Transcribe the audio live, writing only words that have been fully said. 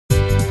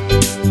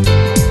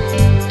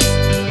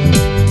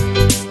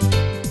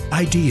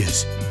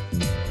ideas,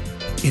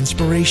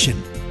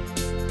 inspiration,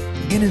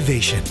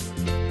 innovation.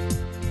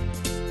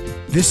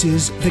 This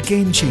is The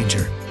Game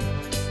Changer.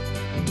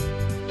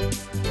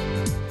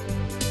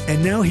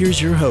 And now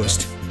here's your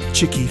host,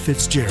 Chicky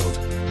Fitzgerald.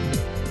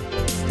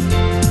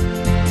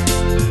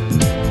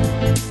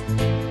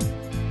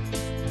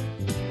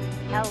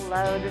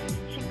 Hello, this is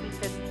Chicky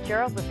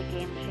Fitzgerald with the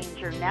Game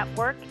Changer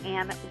Network,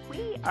 and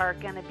we are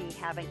going to be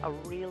having a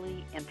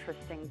really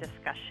interesting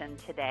discussion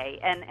today.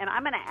 And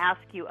I'm going to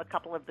ask you a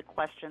couple of the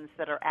questions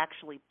that are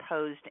actually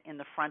posed in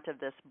the front of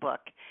this book,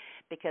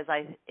 because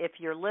if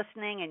you're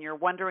listening and you're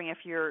wondering if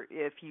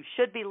you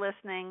should be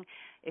listening,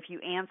 if you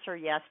answer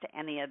yes to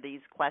any of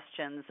these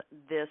questions,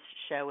 this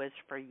show is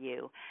for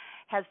you.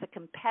 Has the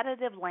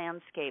competitive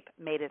landscape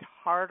made it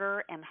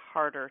harder and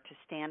harder to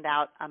stand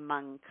out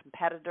among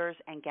competitors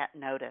and get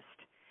noticed?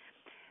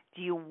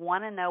 Do you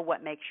want to know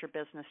what makes your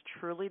business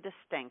truly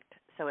distinct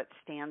so it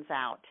stands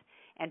out?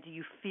 And do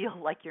you feel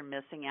like you're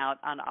missing out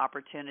on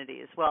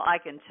opportunities? Well, I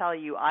can tell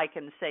you I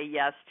can say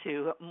yes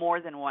to more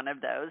than one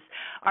of those.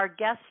 Our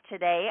guests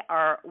today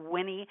are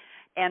Winnie.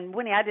 And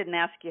Winnie, I didn't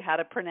ask you how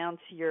to pronounce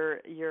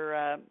your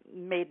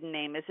maiden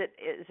name. Is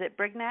it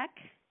Brignac?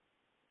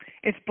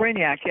 It's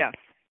Brignac, yes.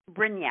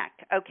 Brignac.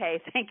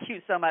 Okay, thank you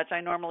so much. I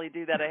normally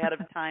do that ahead of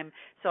time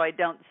so I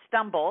don't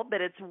stumble,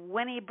 but it's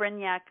Winnie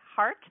Brignac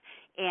Hart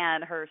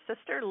and her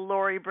sister,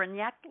 Lorrie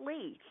Brignac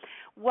Lee.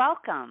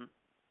 Welcome.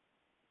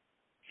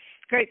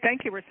 Great,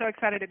 thank you. We're so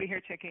excited to be here,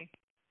 Chicky.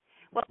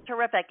 Well,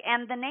 terrific.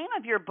 And the name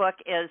of your book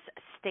is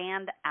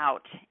Stand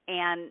Out,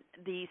 and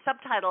the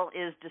subtitle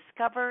is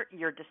Discover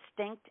Your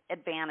Distinct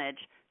Advantage,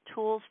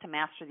 Tools to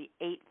Master the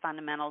 8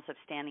 Fundamentals of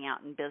Standing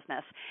Out in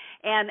Business.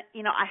 And,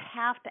 I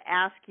have to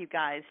ask you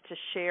guys to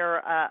share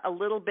a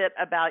little bit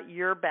about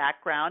your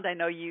background. I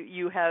know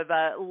you have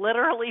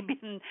literally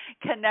been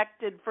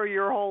connected for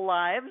your whole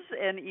lives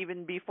and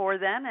even before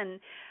then, and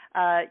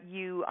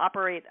you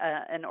operate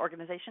an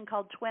organization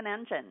called Twin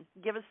Engine.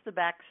 Give us the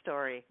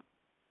backstory.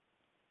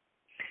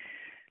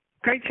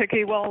 Great,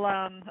 Chicky. Well,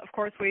 of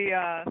course, we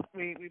were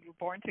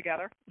born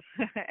together,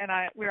 and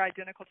we're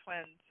identical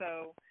twins.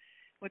 So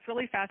what's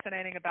really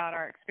fascinating about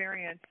our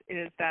experience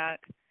is that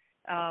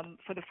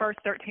for the first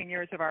 13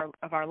 years of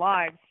our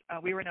lives,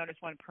 we were known as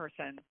one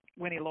person,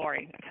 Winnie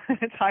Lorrie.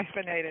 It's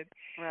hyphenated.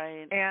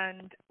 Right.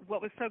 And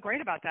what was so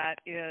great about that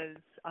is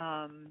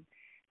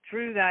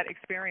through that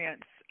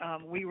experience,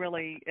 we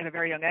really, at a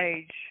very young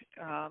age,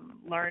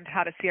 learned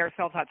how to see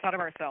ourselves outside of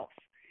ourselves.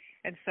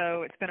 And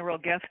so it's been a real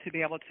gift to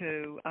be able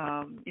to,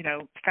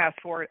 fast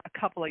forward a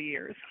couple of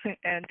years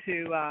and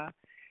to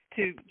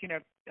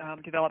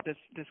develop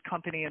this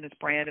company and this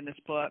brand and this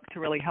book to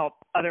really help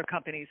other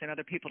companies and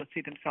other people to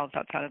see themselves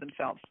outside of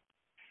themselves.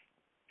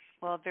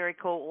 Well, very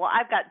cool. Well,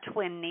 I've got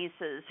twin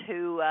nieces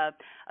who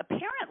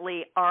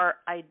apparently are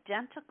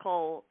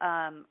identical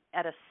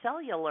at a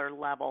cellular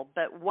level,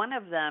 but one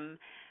of them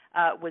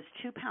was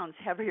 2 pounds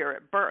heavier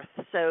at birth.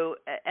 So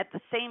at the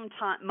same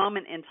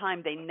moment in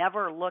time, they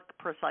never look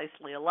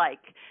precisely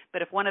alike.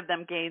 But if one of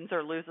them gains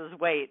or loses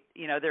weight,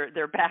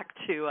 they're back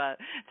to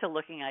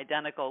looking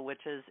identical,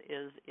 which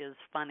is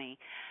funny.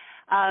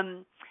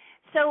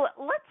 So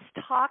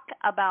let's talk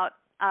about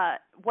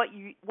what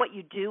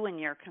you do in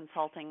your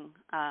consulting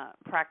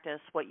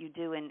practice, what you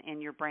do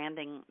in your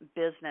branding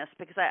business,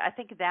 because I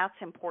think that's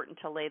important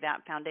to lay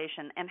that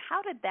foundation. And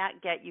how did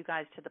that get you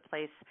guys to the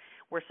place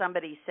where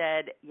somebody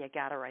said, you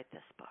got to write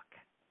this book?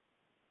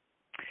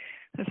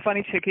 It's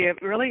funny, Chicky.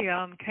 It really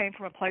came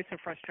from a place of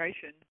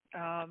frustration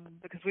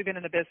because we've been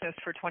in the business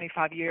for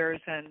 25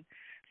 years and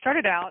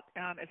started out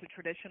as a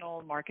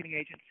traditional marketing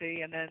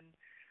agency, and then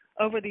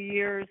over the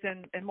years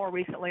and more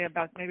recently,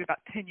 maybe about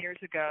 10 years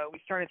ago,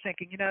 we started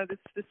thinking,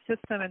 this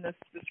system and this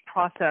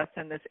process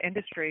and this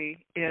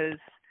industry is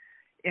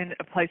in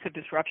a place of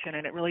disruption,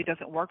 and it really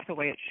doesn't work the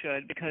way it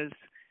should, because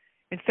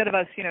instead of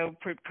us,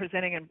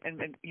 presenting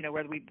and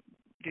whether we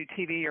do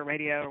TV or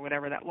radio or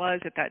whatever that was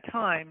at that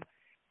time,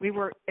 we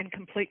were in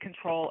complete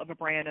control of a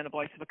brand and a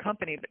voice of a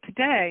company. But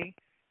today,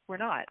 we're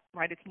not,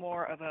 right? It's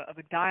more of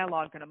a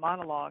dialogue than a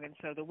monologue, and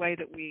so the way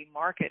that we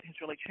market has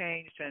really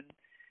changed, and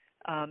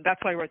that's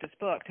why I wrote this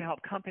book, to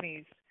help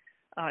companies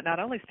not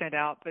only stand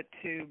out, but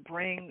to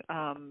bring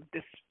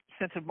this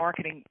sense of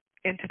marketing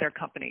into their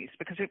companies.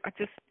 Because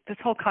this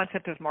whole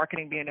concept of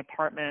marketing being a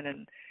department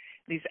and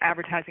these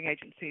advertising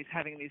agencies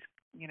having these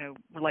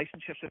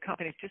relationships with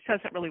companies just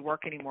doesn't really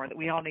work anymore. That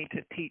we all need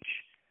to teach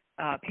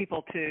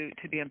people to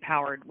be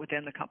empowered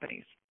within the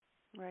companies.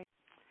 Right.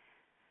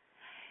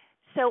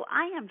 So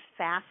I am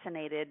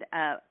fascinated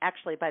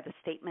actually by the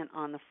statement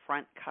on the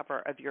front cover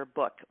of your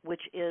book,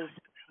 which is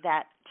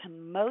that to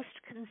most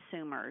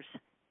consumers,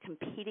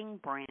 competing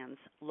brands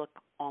look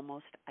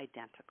almost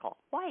identical.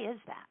 Why is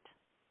that?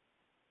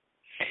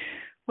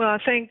 Well, I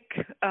think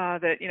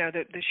that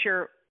the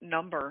sheer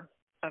number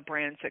of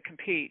brands that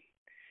compete.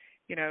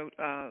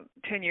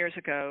 10 years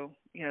ago,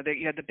 you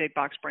had the big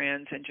box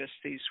brands and just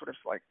these sort of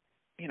like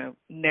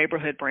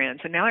neighborhood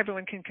brands, and now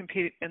everyone can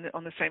compete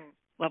on the same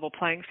level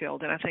playing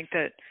field. And I think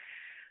that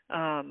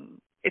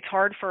it's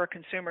hard for a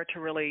consumer to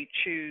really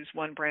choose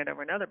one brand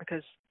over another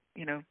because,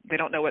 they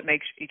don't know what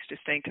makes each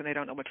distinct and they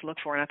don't know what to look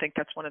for. And I think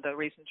that's one of the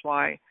reasons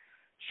why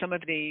some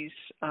of these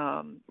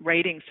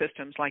rating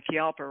systems like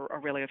Yelp are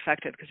really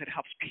effective, because it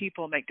helps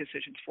people make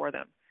decisions for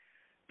them.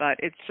 But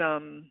it's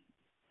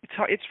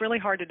hard, it's really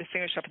hard to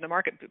distinguish stuff in the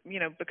market,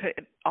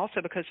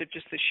 because of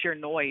just the sheer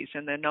noise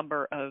and the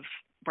number of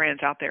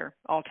brands out there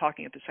all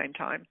talking at the same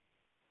time.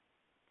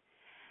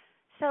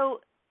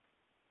 So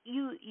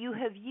you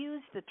have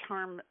used the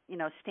term,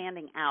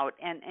 standing out,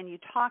 and you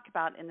talk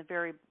about in the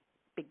very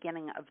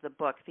beginning of the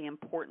book the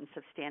importance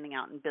of standing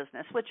out in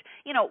business, which,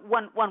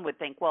 one would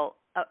think, well,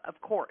 of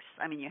course,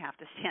 you have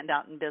to stand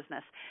out in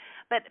business.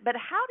 But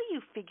how do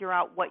you figure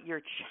out what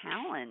your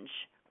challenge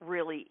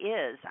really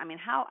is?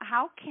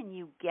 How can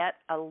you get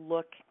a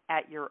look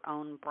at your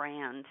own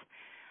brand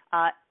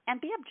and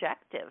be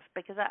objective?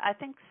 Because I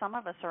think some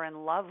of us are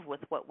in love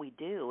with what we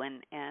do,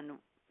 and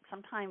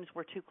sometimes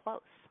we're too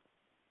close.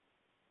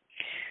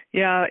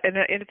 Yeah, and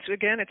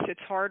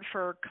it's hard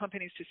for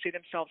companies to see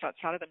themselves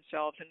outside of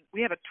themselves. And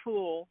we have a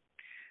tool,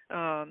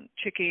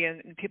 Chicky,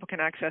 and people can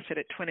access it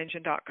at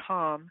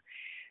twinengine.com,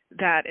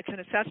 that it's an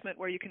assessment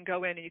where you can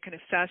go in and you can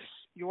assess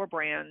your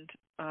brand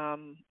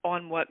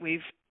on what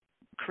we've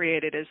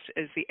created as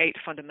the 8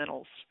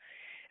 fundamentals.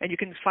 And you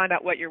can find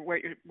out where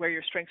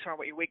your strengths are and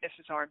what your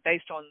weaknesses are. And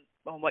based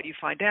on what you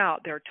find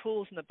out, there are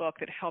tools in the book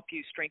that help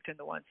you strengthen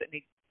the ones that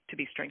need to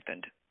be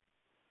strengthened.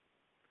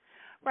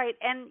 Right,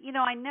 and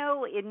I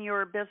know in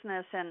your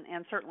business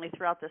and certainly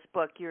throughout this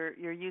book,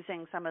 you're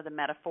using some of the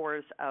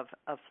metaphors of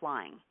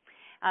flying.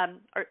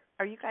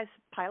 Are you guys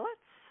pilots?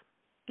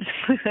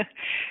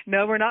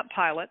 No, we're not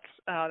pilots.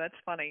 That's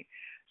funny.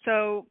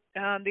 So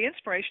the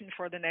inspiration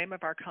for the name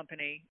of our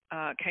company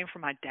came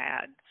from my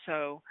dad.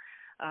 So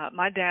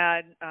my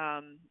dad,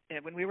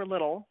 when we were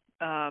little,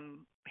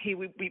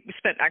 we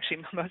spent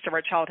actually most of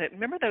our childhood.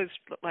 Remember those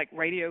like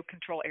radio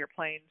control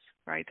airplanes,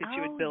 right? That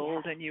you would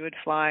build and you would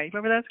fly.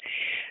 Remember those?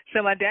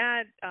 So my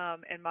dad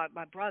and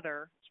my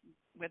brother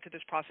went through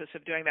this process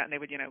of doing that, and they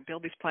would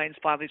build these planes,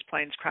 fly these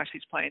planes, crash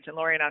these planes. And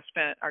Lorrie and I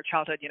spent our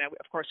childhood,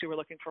 of course, we were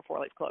looking for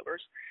 4-leaf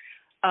clovers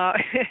at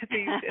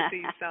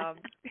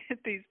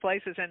these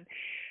places. And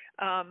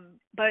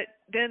but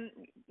then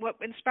what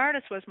inspired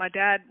us was my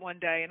dad one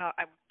day, and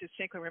I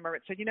distinctly remember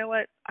it, said, you know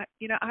what, I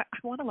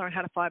want to learn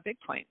how to fly a big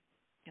plane.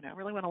 I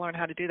really want to learn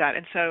how to do that.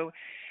 And so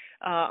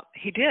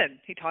he did.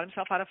 He taught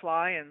himself how to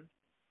fly, and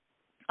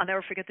I'll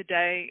never forget the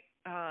day,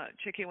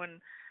 Chicky, when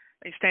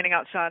he's standing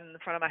outside in the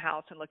front of my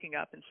house and looking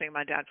up and seeing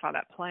my dad fly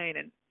that plane.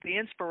 And the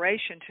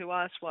inspiration to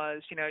us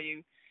was,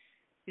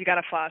 you got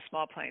to fly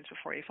small planes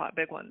before you fly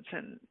big ones.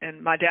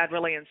 And my dad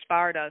really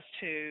inspired us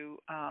to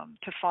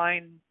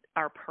find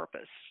our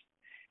purpose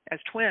as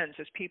twins,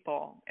 as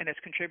people, and as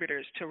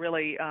contributors to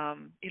really,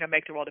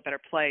 make the world a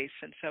better place.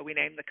 And so we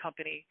named the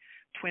company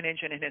Twin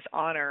Engine in his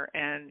honor,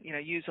 and,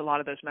 use a lot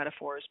of those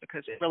metaphors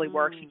because it really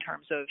works in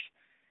terms of,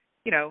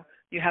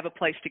 you have a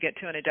place to get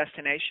to and a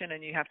destination,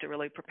 and you have to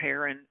really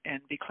prepare and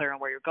be clear on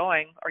where you're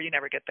going, or you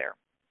never get there.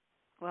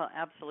 Well,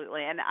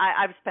 absolutely. And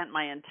I've spent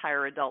my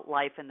entire adult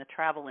life in the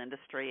travel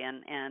industry,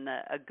 and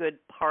a good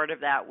part of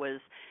that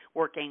was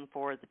working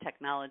for the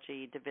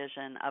technology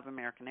division of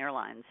American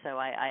Airlines. So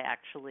I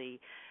actually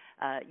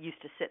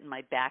used to sit in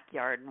my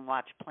backyard and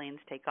watch planes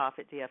take off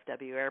at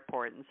DFW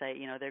Airport and say,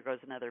 there goes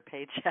another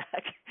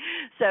paycheck.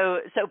 So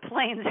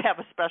planes have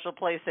a special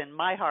place in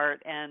my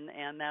heart,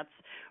 and that's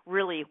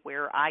really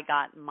where I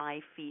got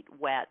my feet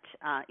wet,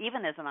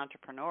 even as an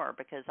entrepreneur,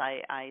 because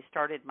I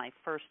started my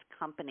first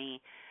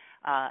company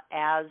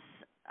as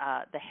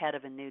the head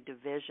of a new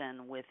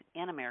division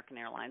within American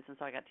Airlines, and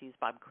so I got to use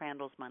Bob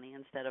Crandall's money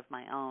instead of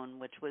my own,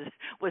 which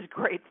was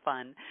great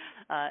fun.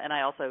 And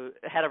I also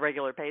had a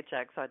regular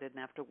paycheck, so I didn't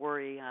have to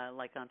worry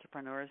like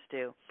entrepreneurs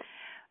do.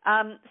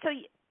 So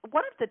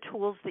one of the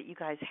tools that you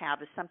guys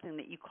have is something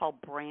that you call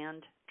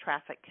Brand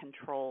Traffic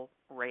Control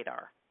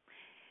Radar.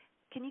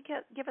 Can you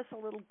give us a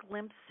little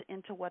glimpse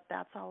into what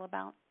that's all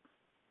about?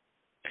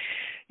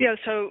 Yeah,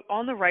 so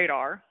on the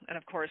radar, and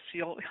of course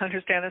you'll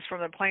understand this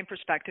from the plane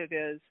perspective,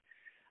 is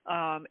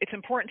it's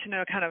important to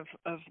know kind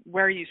of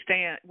where you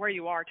stand, where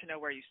you are, to know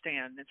where you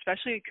stand,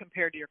 especially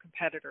compared to your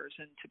competitors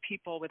and to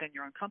people within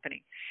your own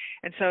company.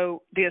 And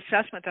so the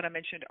assessment that I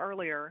mentioned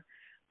earlier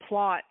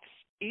plots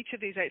each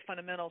of these 8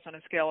 fundamentals on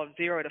a scale of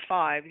 0 to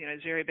 5,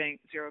 0 being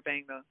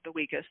the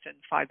weakest and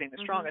 5 being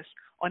the strongest,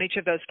 on each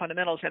of those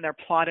fundamentals, and they're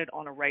plotted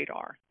on a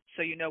radar,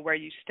 so you know where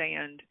you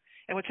stand.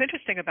 And what's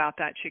interesting about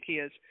that, Chicky,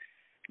 is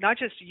not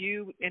just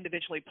you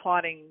individually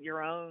plotting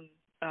your own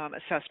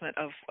assessment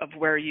of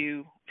where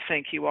you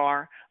think you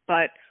are,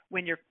 but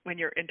when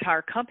your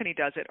entire company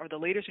does it, or the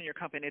leaders in your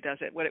company does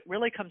it, what it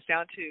really comes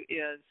down to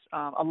is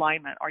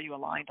alignment. Are you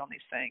aligned on these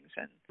things?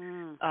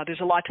 And there's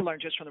a lot to learn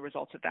just from the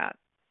results of that.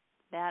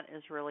 That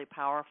is really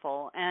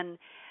powerful. And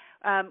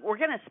we're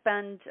going to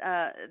spend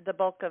the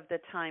bulk of the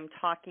time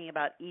talking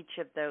about each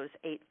of those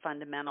 8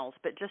 fundamentals,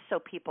 but just so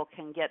people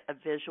can get a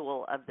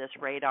visual of this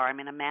radar. I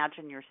mean,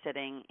 imagine you're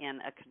sitting in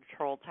a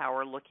control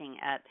tower looking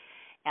at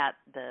at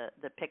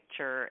the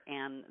picture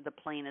and the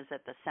plane is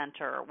at the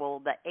center. Well,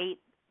 the 8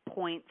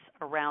 points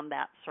around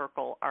that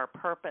circle are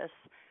purpose,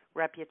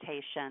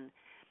 reputation,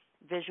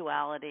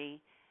 visuality,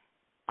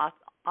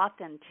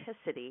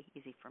 authenticity,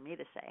 easy for me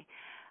to say,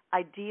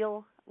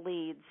 ideal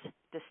leads,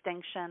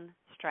 distinction,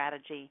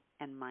 strategy,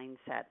 and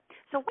mindset.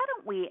 So why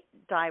don't we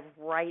dive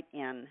right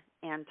in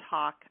and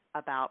talk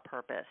about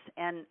purpose?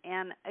 And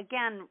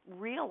again,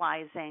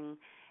 realizing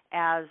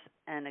as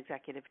an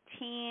executive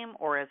team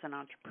or as an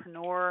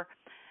entrepreneur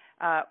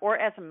or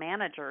as a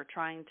manager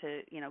trying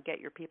to, get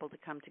your people to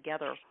come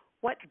together,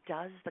 what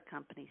does the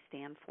company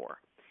stand for?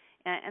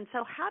 And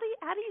so how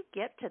do you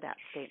get to that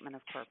statement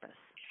of purpose?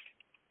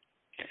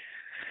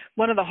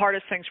 One of the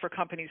hardest things for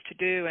companies to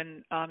do,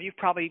 and you've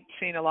probably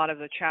seen a lot of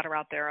the chatter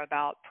out there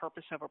about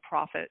purpose over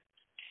profit.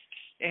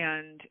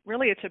 And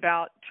really it's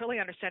about truly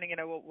understanding,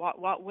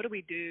 what do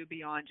we do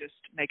beyond just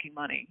making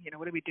money?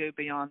 What do we do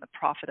beyond the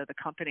profit of the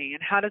company?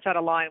 And how does that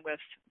align with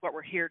what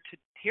we're here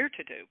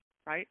to do,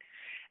 right?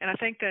 And I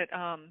think that,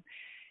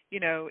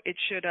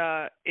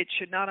 it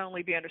should not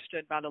only be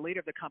understood by the leader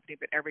of the company,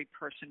 but every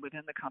person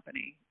within the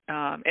company.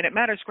 And it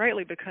matters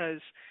greatly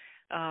because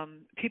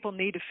people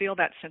need to feel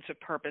that sense of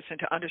purpose and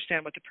to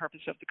understand what the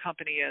purpose of the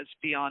company is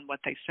beyond what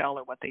they sell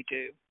or what they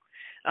do.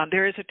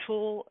 There is a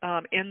tool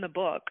in the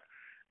book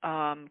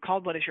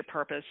called What is Your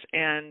Purpose?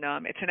 And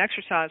it's an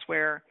exercise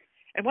where,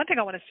 and one thing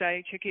I want to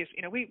say, Chicky, is,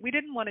 we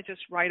didn't want to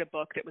just write a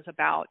book that was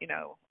about,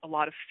 a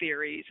lot of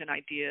theories and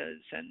ideas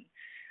and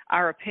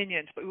our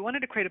opinions, but we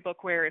wanted to create a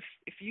book where if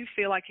you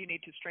feel like you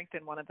need to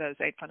strengthen one of those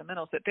 8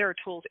 fundamentals, that there are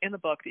tools in the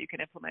book that you can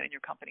implement in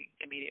your company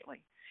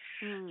immediately.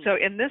 So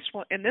in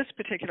this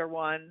particular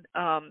one,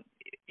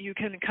 you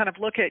can kind of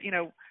look at,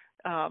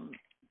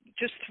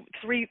 just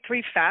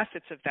three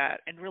facets of that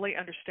and really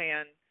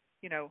understand,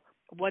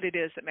 what it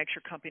is that makes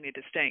your company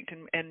distinct.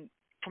 And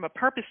from a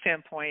purpose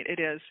standpoint, it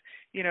is,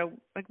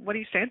 like, what do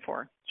you stand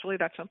for? It's really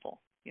that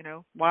simple.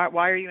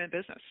 Why are you in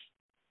business?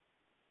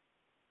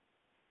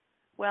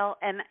 Well,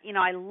 and,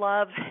 I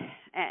love,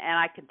 and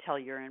I can tell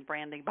you're in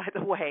branding, by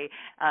the way,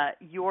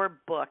 your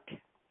book,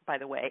 by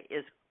the way,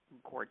 is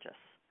gorgeous.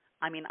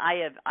 I mean,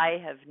 I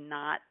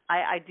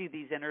do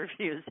these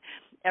interviews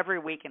every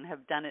week and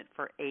have done it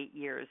for 8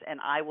 years,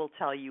 and I will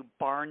tell you,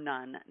 bar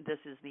none, this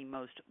is the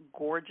most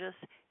gorgeous,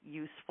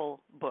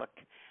 useful book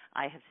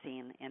I have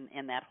seen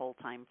in that whole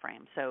time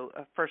frame. So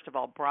first of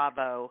all,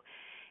 bravo.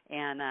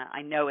 And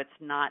I know it's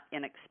not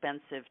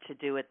inexpensive to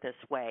do it this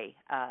way,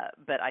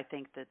 but I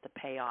think that the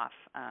payoff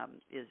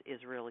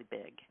is really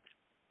big.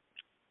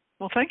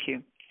 Well, thank you.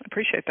 I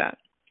appreciate that.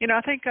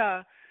 I think,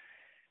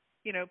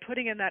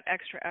 putting in that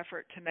extra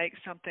effort to make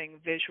something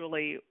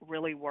visually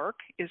really work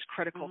is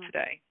critical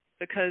today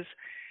because,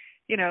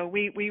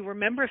 we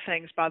remember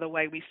things by the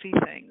way we see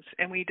things,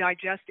 and we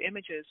digest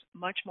images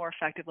much more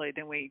effectively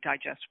than we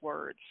digest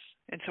words.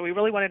 And so we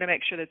really wanted to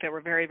make sure that there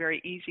were very,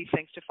 very easy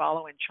things to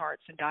follow in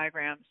charts and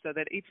diagrams so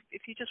that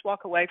if you just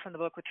walk away from the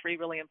book with 3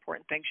 really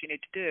important things you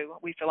need to do,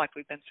 we feel like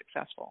we've been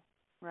successful.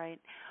 Right.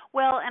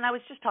 Well, and I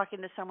was just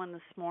talking to someone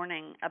this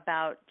morning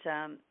about,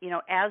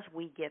 as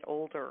we get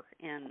older,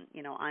 and,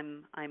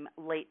 I'm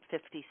late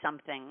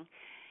 50-something,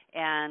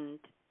 and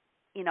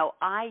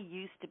I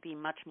used to be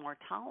much more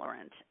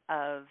tolerant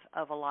of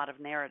a lot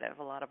of narrative,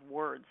 a lot of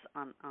words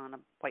on a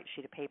white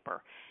sheet of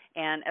paper.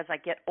 And as I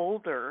get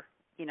older,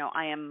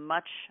 I am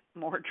much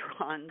more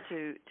drawn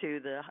to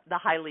the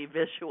highly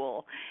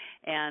visual,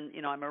 and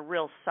I'm a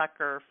real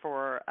sucker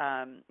for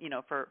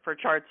for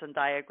charts and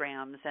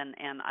diagrams,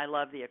 and I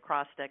love the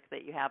acrostic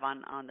that you have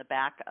on the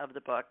back of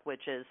the book,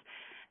 which is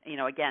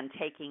again,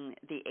 taking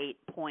the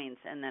 8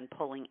 points and then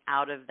pulling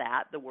out of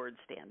that the words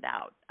stand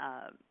out,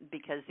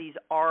 because these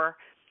are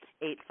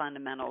 8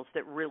 fundamentals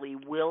that really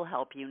will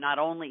help you not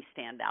only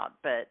stand out,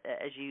 but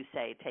as you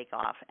say, take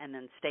off and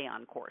then stay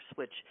on course,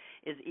 which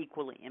is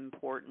equally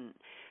important.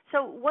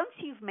 So once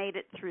you've made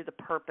it through the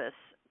purpose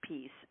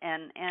piece,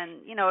 and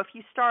if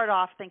you start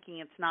off thinking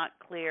it's not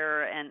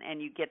clear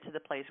and you get to the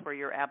place where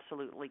you're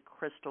absolutely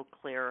crystal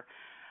clear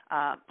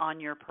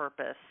on your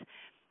purpose,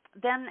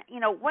 then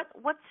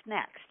what's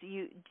next?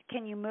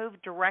 Can you move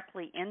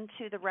directly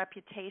into the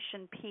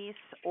reputation piece,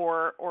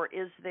 or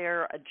is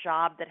there a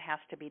job that has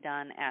to be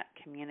done at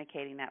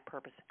communicating that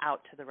purpose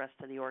out to the rest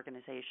of the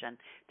organization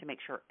to make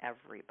sure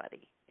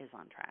everybody is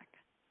on track?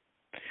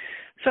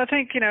 So I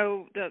think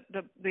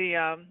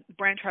the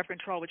brand traffic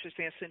control, which is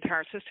the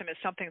entire system, is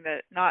something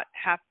that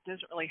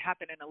doesn't really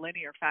happen in a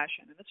linear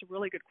fashion, and that's a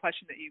really good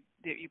question that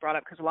you brought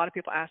up, because a lot of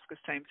people ask the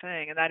same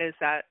thing, and that is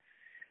that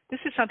this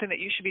is something that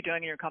you should be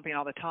doing in your company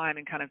all the time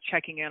and kind of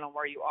checking in on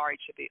where you are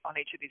on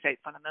each of these 8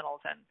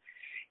 fundamentals. And,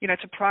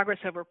 it's a progress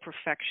over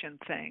perfection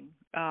thing.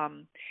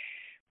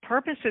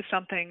 Purpose is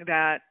something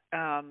that,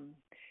 and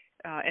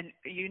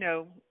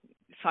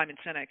Simon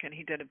Sinek, and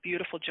he did a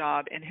beautiful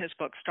job in his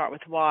book, Start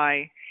With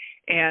Why,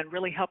 and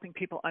really helping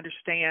people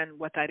understand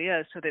what that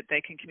is so that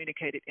they can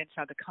communicate it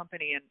inside the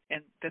company.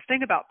 And the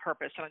thing about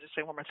purpose, and I'll just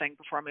say one more thing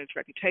before I move to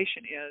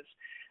reputation, is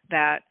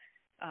that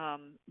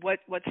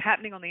what's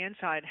happening on the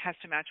inside has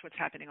to match what's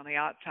happening on the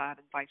outside,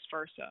 and vice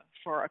versa,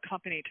 for a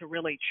company to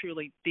really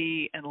truly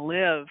be and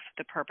live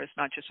the purpose,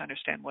 not just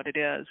understand what it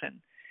is. And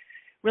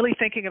really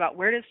thinking about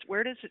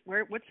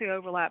what's the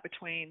overlap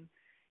between,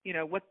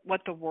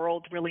 what the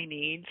world really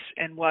needs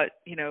and what,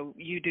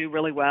 you do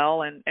really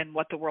well, and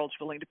what the world's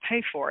willing to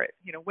pay for it.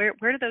 Where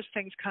do those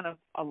things kind of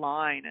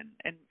align,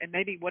 and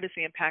maybe what is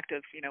the impact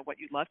of, what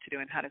you love to do,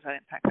 and how does that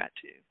impact that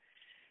too?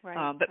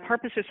 Right. But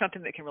purpose is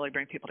something that can really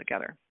bring people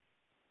together.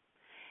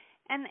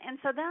 And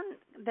so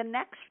then the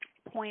next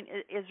point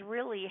is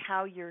really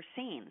how you're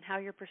seen, how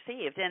you're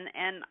perceived.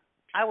 And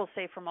I will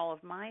say, from all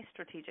of my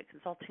strategic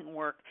consulting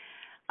work,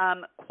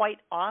 quite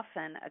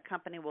often a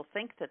company will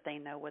think that they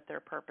know what their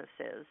purpose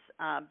is,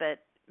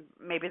 but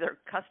maybe their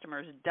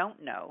customers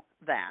don't know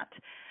that.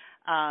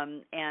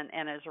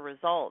 And as a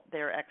result,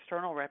 their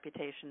external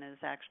reputation is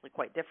actually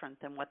quite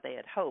different than what they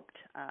had hoped,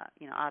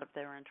 out of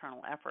their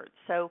internal efforts.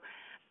 So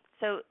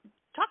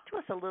talk to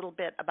us a little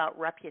bit about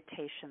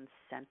reputation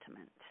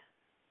sentiment.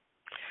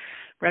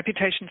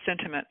 Reputation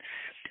sentiment.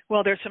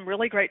 Well, there's some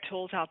really great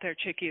tools out there,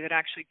 Chicky, that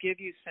actually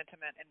give you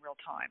sentiment in real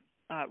time.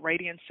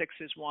 Radian 6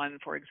 is one,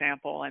 for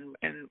example. And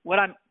I'm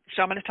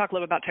going to talk a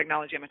little about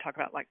technology. I'm going to talk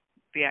about like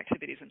the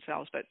activities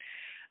themselves. But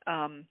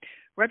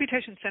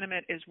reputation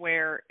sentiment is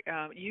where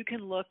you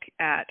can look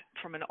at,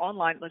 from an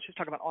online, let's just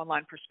talk about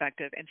online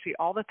perspective, and see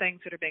all the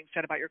things that are being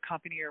said about your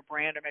company or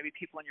brand, or maybe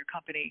people in your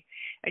company.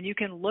 And you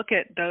can look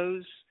at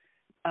those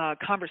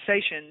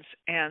conversations,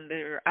 and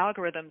there are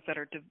algorithms that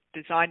are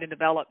designed and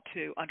developed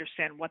to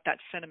understand what that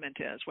sentiment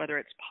is, whether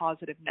it's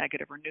positive,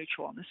 negative, or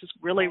neutral. And this is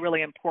really,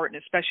 really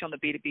important, especially on the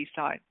B2B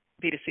side,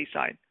 B2C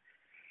side.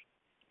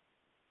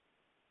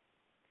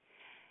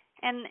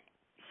 And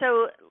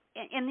so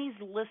in these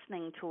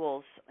listening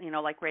tools,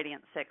 like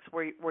Radiant 6,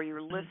 where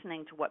you're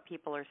listening to what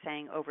people are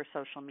saying over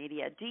social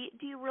media,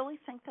 do you really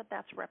think that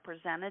that's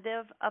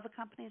representative of a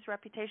company's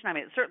reputation? I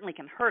mean, it certainly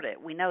can hurt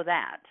it. We know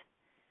that.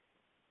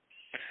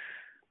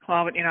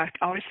 Well, I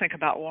always think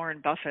about Warren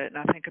Buffett, and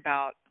I think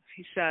about,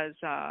 he says,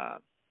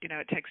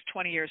 it takes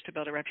 20 years to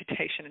build a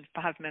reputation and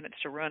 5 minutes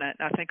to ruin it.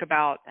 And I think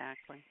about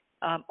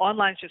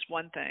online is just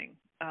one thing.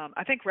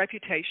 I think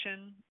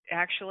reputation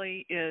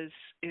actually is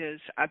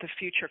the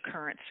future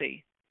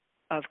currency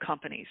of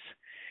companies.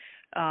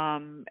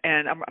 And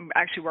I'm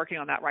actually working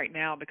on that right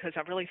now, because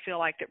I really feel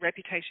like that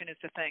reputation is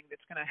the thing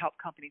that's going to help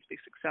companies be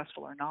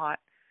successful or not.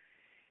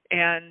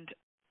 And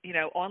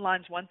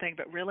online's one thing,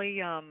 but really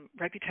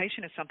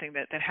reputation is something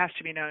that has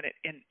to be known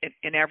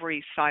in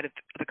every side of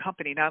the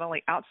company, not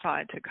only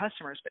outside to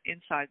customers, but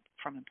inside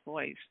from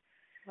employees.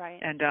 Right.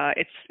 And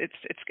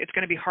it's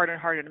going to be harder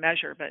and harder to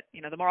measure. But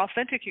the more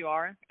authentic you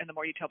are, and the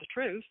more you tell the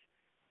truth,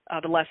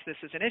 the less this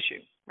is an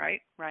issue.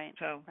 Right. Right.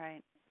 So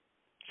right.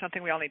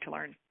 Something we all need to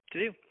learn to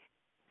do.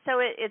 So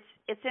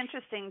it's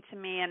interesting to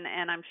me,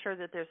 and I'm sure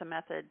that there's a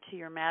method to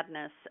your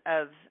madness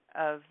of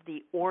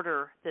the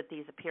order that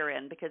these appear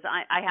in, because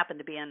I happen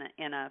to be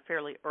in a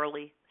fairly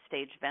early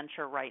stage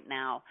venture right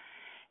now,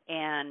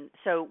 and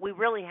so we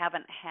really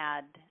haven't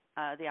had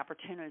the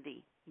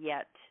opportunity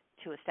yet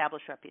to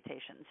establish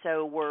reputation.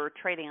 So we're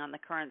trading on the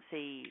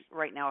currency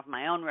right now of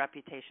my own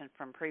reputation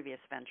from previous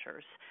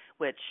ventures,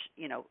 which,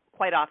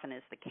 quite often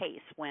is the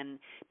case when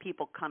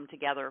people come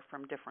together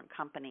from different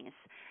companies.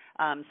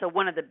 So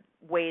one of the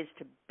ways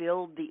to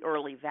build the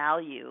early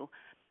value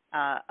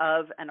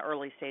of an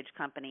early stage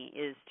company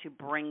is to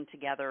bring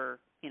together,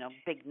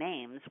 big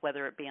names,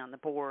 whether it be on the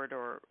board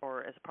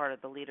or as part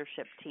of the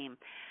leadership team.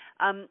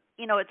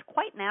 It's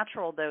quite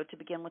natural, though, to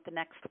begin with the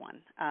next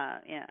one.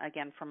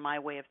 Again, from my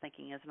way of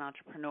thinking as an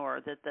entrepreneur,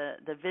 that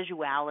the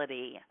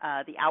visuality,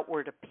 the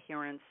outward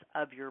appearance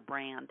of your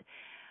brand.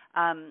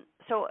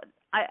 So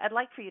I'd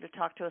like for you to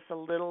talk to us a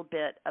little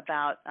bit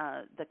about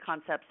the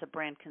concepts of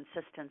brand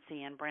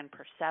consistency and brand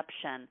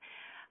perception.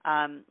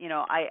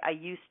 I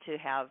used to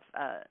have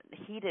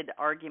heated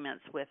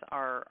arguments with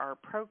our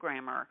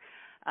programmer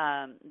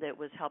that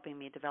was helping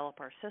me develop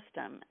our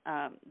system,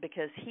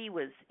 because he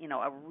was,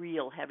 a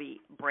real heavy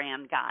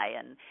brand guy,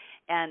 and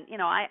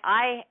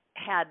I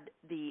had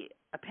the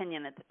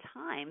opinion at the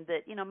time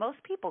that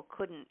most people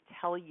couldn't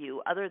tell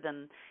you, other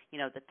than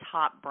the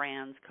top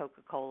brands,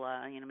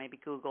 Coca-Cola, maybe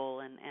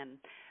Google, and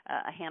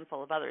a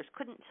handful of others,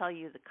 couldn't tell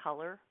you the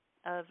color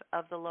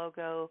of the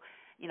logo,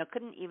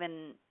 couldn't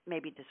even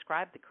maybe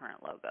describe the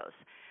current logos.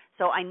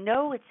 So I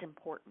know it's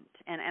important,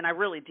 and I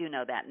really do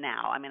know that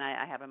now. I mean,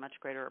 I have a much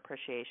greater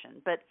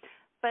appreciation.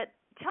 But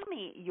tell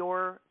me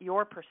your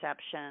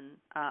perception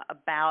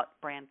about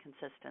brand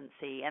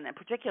consistency, and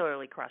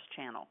particularly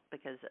cross-channel,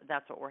 because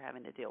that's what we're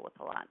having to deal with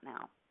a lot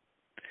now.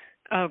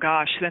 Oh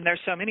gosh, then there's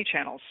so many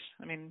channels.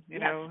 I mean,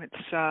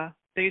 it's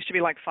there used to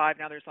be like 5,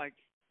 now there's like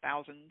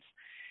thousands.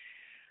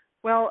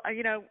 Well,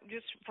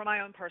 just from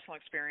my own personal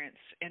experience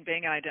in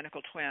being an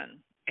identical twin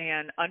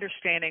and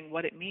understanding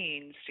what it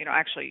means,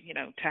 actually,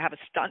 to have a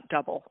stunt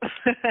double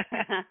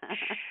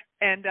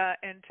and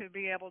to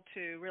be able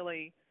to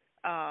really,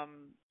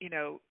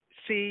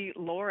 see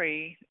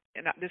Lorrie,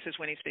 and this is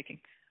Winnie speaking,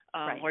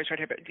 right. Lorrie's right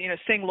here, but,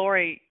 seeing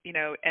Lorrie,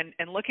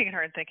 and looking at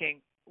her and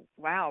thinking,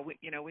 wow, we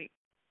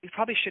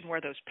probably shouldn't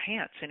wear those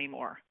pants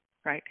anymore,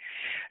 right?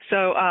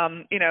 So,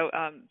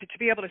 but to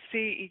be able to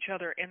see each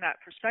other in that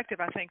perspective,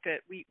 I think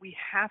that we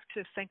have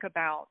to think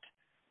about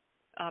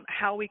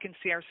how we can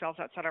see ourselves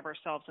outside of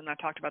ourselves, and I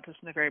talked about this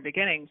in the very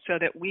beginning, so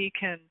that we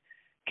can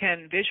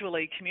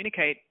visually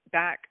communicate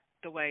back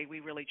the way we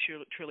really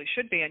truly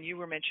should be. And you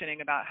were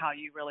mentioning about how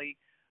you really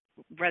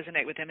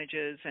resonate with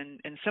images and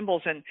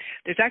symbols, and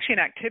there's actually an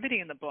activity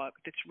in the book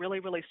that's really,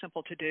 really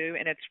simple to do,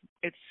 and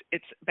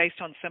it's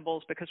based on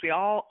symbols, because we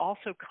all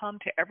also come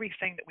to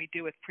everything that we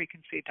do with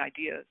preconceived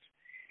ideas.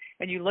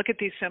 And you look at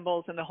these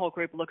symbols, and the whole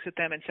group looks at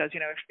them and says,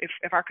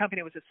 if our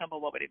company was a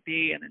symbol, what would it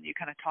be? And then you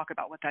kind of talk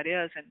about what that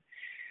is. And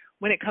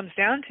when it comes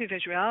down to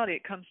visuality,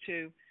 it comes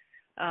to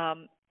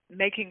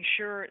making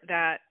sure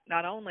that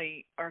not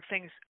only are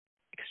things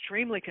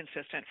extremely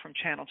consistent from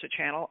channel to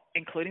channel,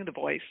 including the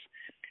voice,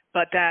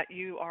 but that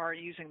you are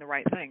using the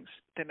right things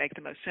that make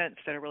the most sense,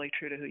 that are really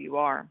true to who you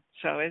are.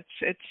 So it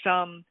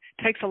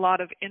takes a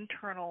lot of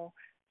internal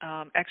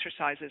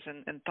exercises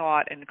and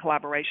thought and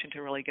collaboration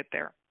to really get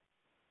there.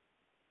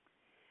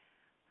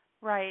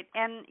 Right.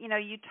 And,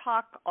 you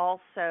talk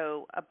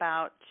also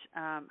about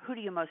who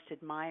do you most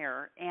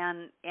admire,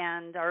 and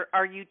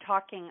are you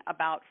talking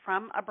about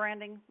from a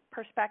branding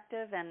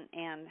perspective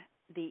and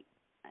the,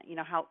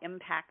 how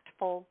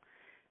impactful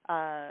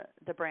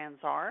the brands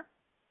are?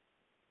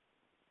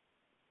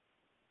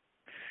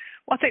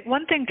 Well, I think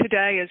one thing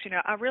today is,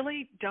 I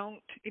really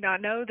don't, I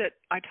know that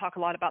I talk a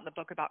lot about in the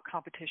book about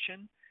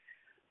competition,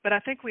 but I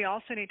think we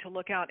also need to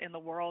look out in the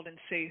world and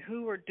see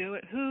who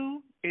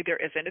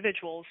either as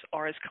individuals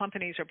or as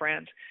companies or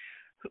brands,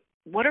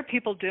 what are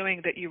people doing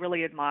that you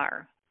really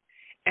admire?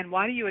 And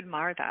why do you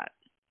admire that?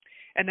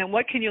 And then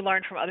what can you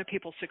learn from other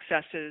people's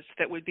successes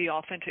that would be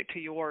authentic to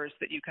yours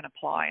that you can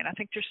apply? And I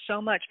think there's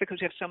so much, because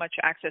we have so much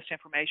access to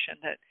information,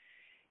 that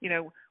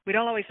we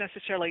don't always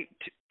necessarily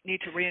need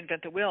to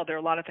reinvent the wheel. There are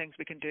a lot of things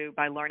we can do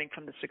by learning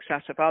from the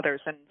success of others.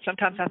 And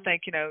sometimes I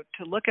think,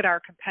 to look at our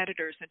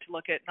competitors and to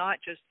look at not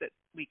just that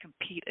we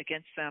compete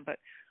against them, but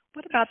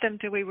what about them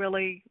do we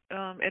really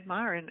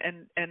admire, and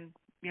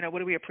what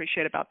do we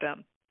appreciate about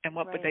them, and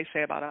what would they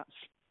say about us?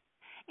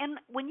 And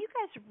when you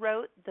guys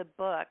wrote the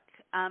book,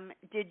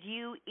 did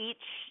you each,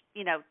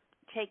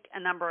 take a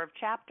number of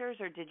chapters,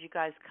 or did you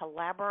guys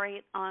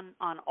collaborate on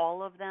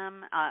all of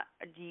them?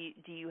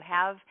 Do you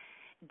have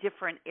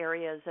different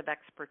areas of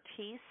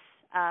expertise,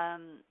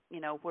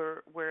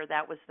 where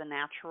that was the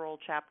natural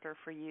chapter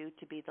for you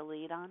to be the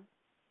lead on?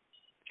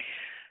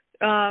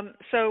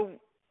 So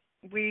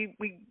we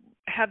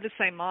have the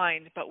same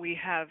mind, but we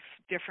have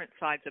different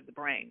sides of the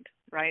brain,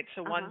 right?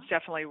 So one's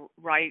definitely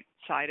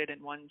right-sided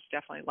and one's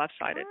definitely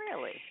left-sided. Oh,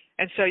 really?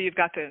 And so you've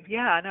got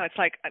I know, it's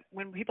like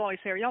when people always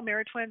say, are y'all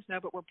married twins? No,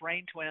 but we're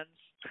brain twins.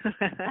 And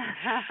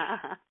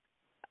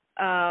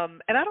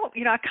I don't,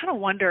 I kind of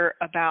wonder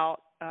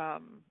about,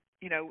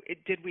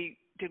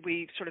 did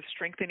we sort of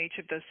strengthen each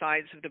of those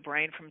sides of the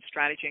brain from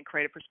strategy and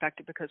creative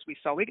perspective because we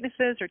saw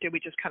weaknesses, or did we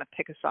just kind of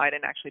pick a side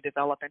and actually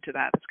develop into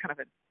that? It's kind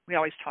of we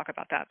always talk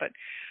about that, but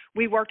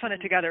we worked on it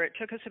together. It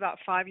took us about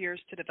 5 years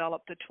to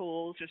develop the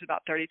tools. There's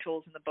about 30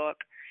 tools in the book,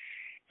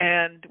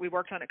 and we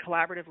worked on it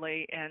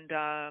collaboratively. And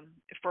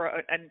for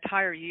an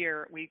entire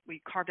year,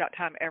 we carved out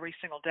time every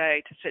single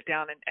day to sit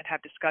down and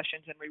have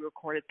discussions, and we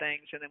recorded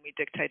things, and then we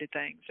dictated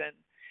things.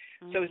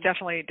 And so it was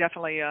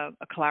definitely a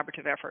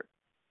collaborative effort.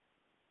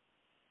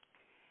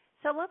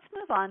 So let's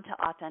move on to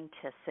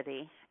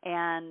authenticity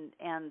and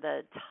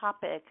the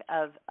topic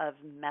of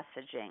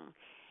messaging.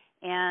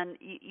 And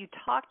you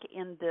talk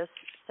in this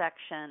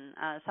section,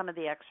 some of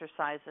the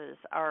exercises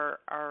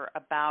are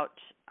about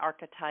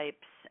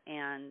archetypes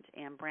and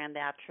brand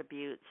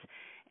attributes.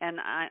 And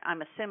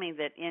I'm assuming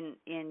that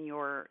in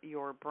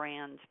your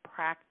brand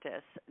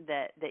practice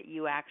that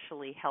you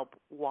actually help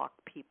walk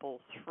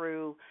people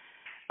through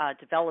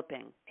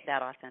developing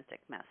that authentic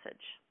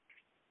message.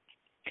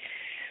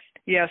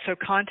 Yeah, so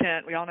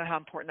content, we all know how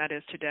important that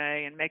is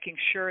today, and making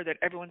sure that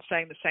everyone's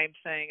saying the same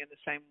thing in the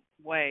same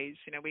ways.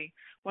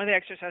 One of the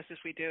exercises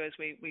we do is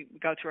we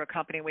go through a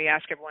company and we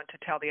ask everyone to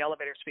tell the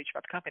elevator speech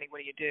about the company.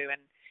 What do you do?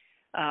 And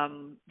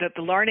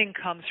the learning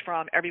comes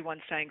from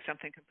everyone saying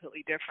something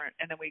completely different,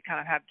 and then we kind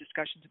of have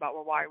discussions about,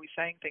 well, why are we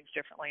saying things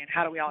differently, and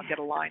how do we all get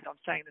aligned on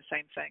saying the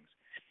same things?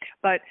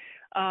 But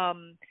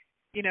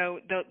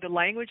the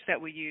language that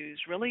we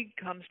use really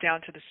comes down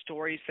to the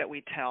stories that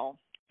we tell.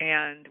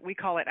 And we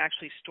call it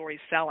actually story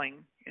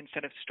selling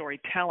instead of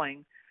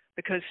storytelling,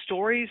 because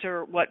stories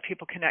are what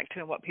people connect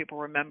to and what people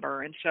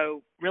remember. And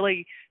so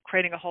really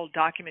creating a whole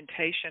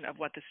documentation of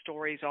what the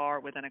stories are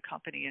within a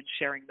company and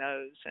sharing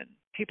those. And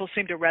people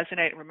seem to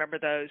resonate and remember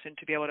those, and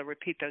to be able to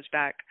repeat those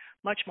back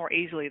much more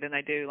easily than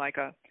they do like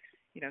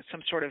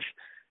some sort of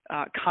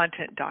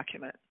content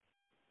document.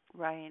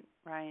 Right.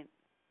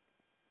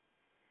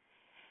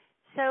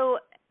 So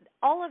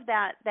all of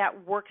that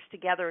works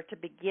together to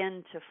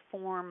begin to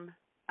form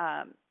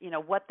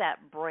what that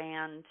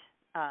brand,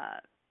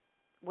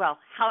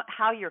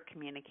 how you're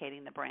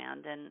communicating the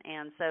brand.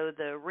 And so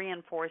the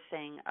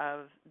reinforcing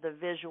of the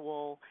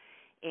visual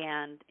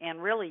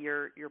and really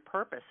your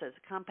purpose as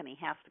a company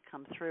has to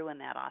come through in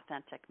that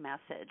authentic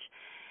message.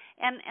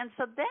 And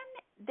so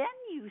then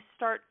you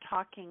start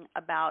talking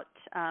about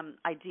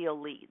ideal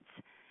leads,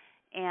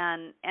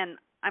 and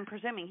I'm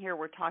presuming here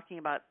we're talking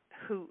about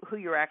who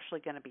you're actually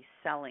going to be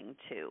selling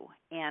to,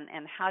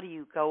 and how do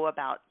you go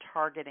about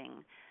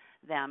targeting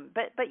them.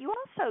 But you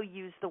also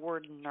use the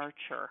word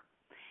nurture,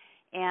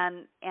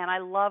 and I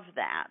love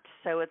that.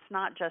 So it's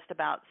not just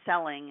about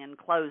selling and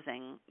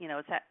closing.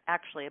 It's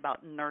actually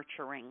about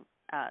nurturing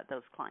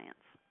those clients.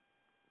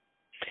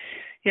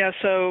 Yeah,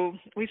 so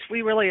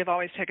we really have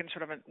always taken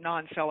sort of a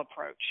non-sell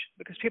approach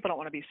because people don't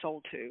want to be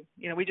sold to.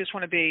 We just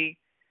want to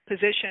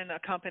position a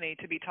company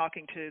to be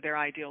talking to their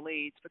ideal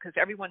leads because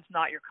everyone's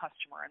not your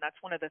customer, and that's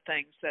one of the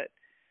things that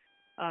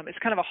is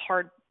kind of a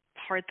hard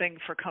thing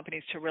for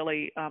companies to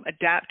really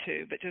adapt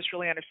to. But just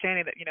really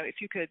understanding that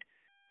if you could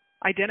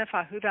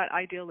identify who that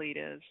ideal lead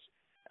is,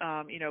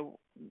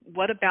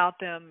 what about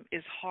them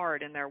is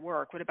hard in their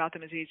work, what about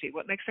them is easy,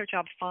 what makes their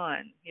job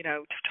fun,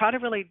 to try to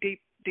really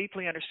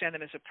deeply understand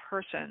them as a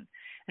person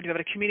and to be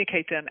able to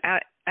communicate them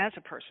as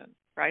a person,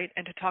 right?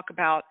 And to talk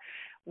about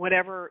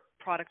whatever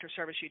product or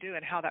service you do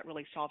and how that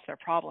really solves their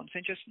problems,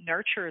 and just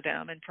nurture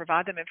them and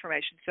provide them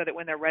information so that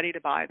when they're ready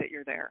to buy, that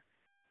you're there.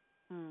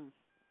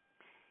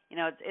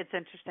 It's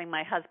interesting.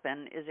 My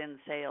husband is in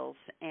sales,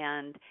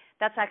 and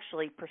that's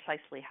actually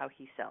precisely how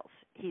he sells.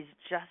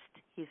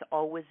 He's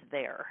always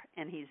there,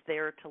 and he's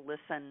there to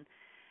listen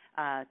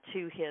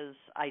to his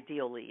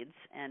ideal leads,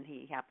 and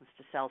he happens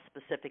to sell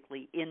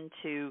specifically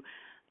into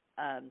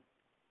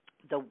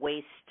the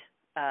waste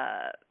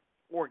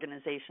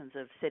organizations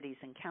of cities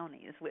and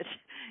counties, which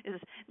is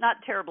not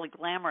terribly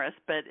glamorous,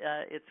 but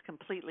it's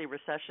completely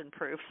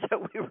recession-proof,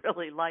 so we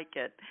really like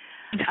it.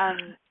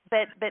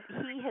 But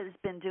he has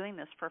been doing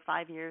this for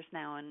 5 years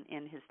now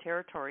in his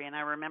territory, and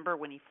I remember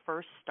when he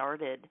first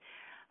started,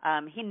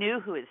 he knew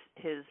who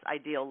his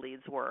ideal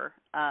leads were,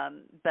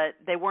 but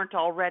they weren't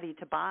all ready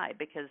to buy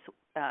because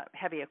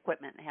heavy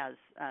equipment has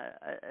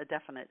a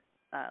definite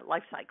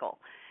life cycle.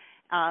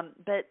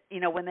 But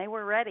when they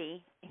were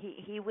ready,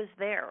 he was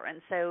there,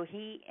 and so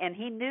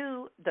he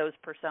knew those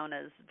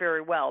personas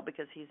very well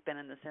because he's been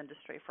in this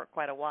industry for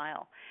quite a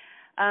while.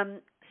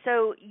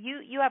 So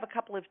you have a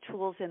couple of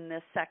tools in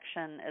this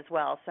section as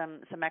well,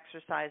 some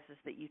exercises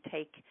that you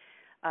take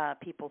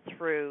people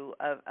through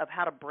of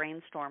how to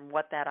brainstorm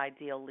what that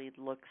ideal lead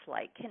looks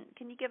like.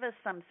 Can you give us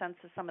some sense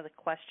of some of the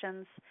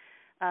questions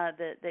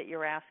that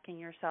you're asking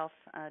yourself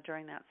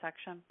during that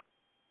section?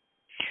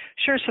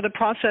 Sure. So the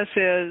process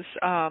is,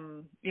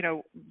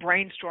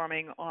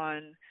 brainstorming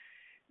on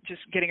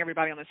just getting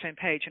everybody on the same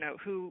page.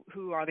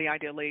 Who are the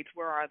ideal leads?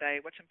 Where are they?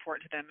 What's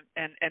important to them?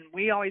 And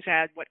we always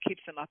add what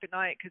keeps them up at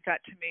night, because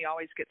that to me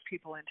always gets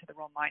people into the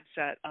real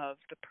mindset of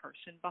the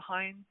person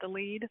behind the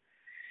lead.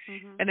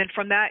 Mm-hmm. And then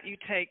from that you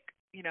take,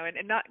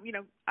 and not,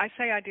 I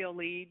say ideal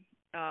lead,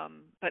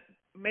 but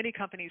many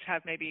companies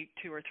have maybe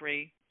 2 or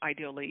 3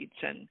 ideal leads,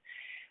 and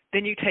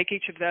then you take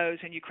each of those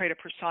and you create a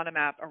persona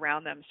map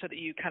around them so that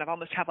you kind of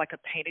almost have like a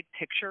painted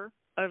picture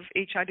of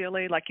each ideal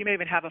lead. Like you may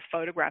even have a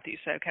photograph that you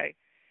say, okay,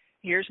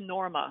 here's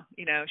Norma,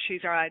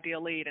 she's our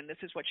ideal lead, and this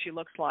is what she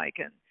looks like,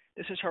 and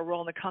this is her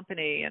role in the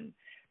company, and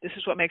this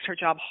is what makes her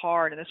job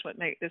hard, and this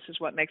is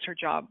what makes her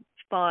job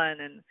fun,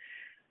 and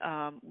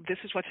this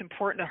is what's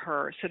important to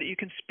her, so that you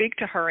can speak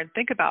to her and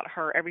think about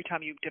her every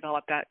time you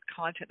develop that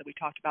content that we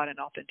talked about in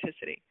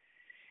authenticity.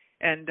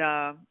 And,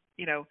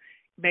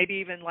 maybe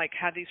even like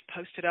have these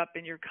posted up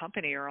in your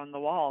company or on the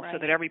wall, right, so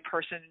that every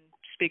person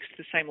speaks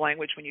the same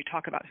language when you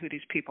talk about who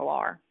these people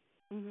are.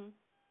 Mm-hmm.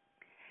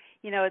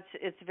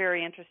 It's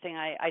very interesting.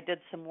 I did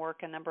some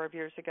work a number of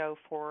years ago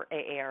for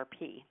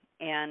AARP,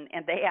 and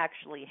they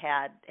actually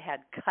had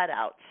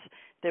cutouts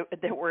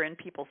that were in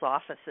people's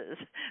offices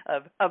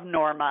of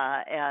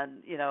Norma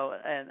and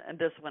and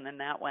this one and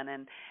that one,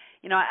 and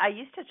I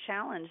used to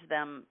challenge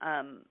them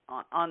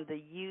on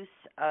the use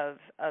of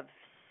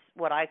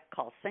what I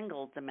call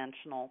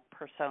single-dimensional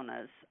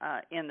personas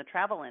in the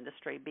travel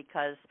industry,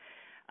 because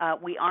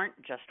we aren't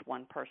just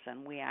one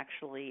person. We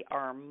actually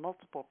are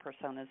multiple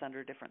personas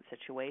under different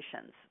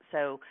situations.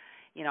 So,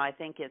 I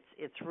think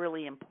it's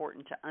really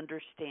important to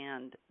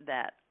understand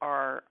that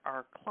our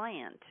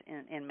client,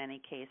 in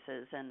many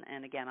cases,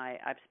 and again,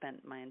 I've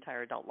spent my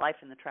entire adult life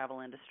in the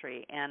travel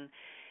industry, and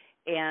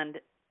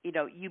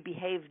you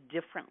behave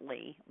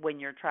differently when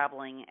you're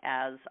traveling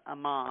as a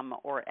mom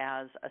or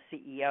as a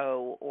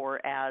CEO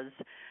or as,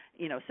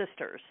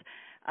 sisters.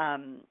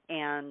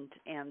 And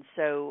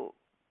so,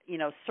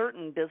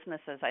 certain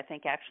businesses, I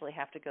think, actually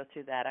have to go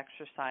through that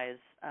exercise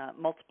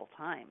multiple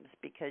times,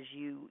 because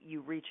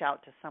you reach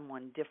out to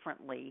someone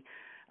differently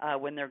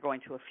when they're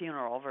going to a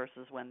funeral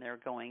versus when they're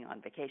going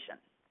on vacation.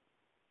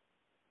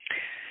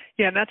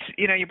 Yeah, and that's,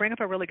 you bring up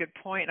a really good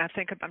point. And I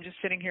think I'm just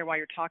sitting here while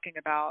you're talking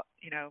about,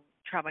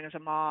 traveling as a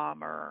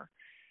mom or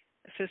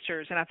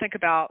sisters. And I think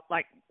about,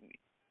 like,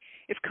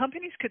 if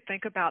companies could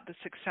think about the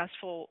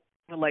successful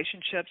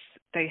relationships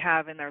they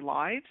have in their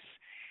lives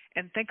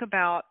and think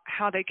about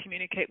how they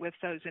communicate with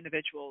those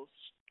individuals.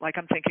 Like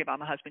I'm thinking about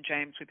my husband,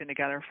 James. We've been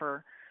together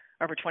for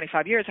over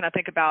 25 years. And I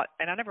think about,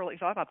 and I never really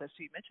thought about this,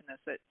 so you mentioned this,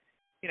 that,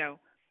 you know,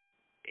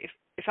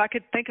 if I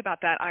could think about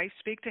that, I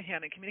speak to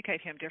him and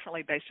communicate to him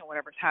differently based on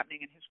whatever's happening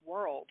in his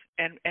world.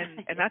 And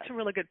that's a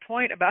really good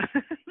point about,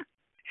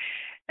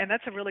 and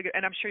that's a really good,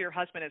 and I'm sure your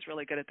husband is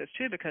really good at this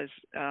too, because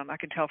I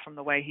can tell from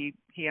the way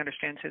he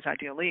understands his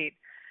ideal lead.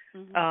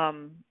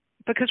 Mm-hmm.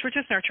 Because we're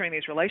just nurturing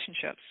these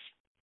relationships,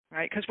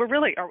 right? Because we're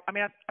really,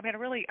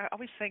 I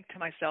always think to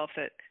myself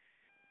that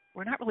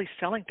we're not really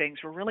selling things.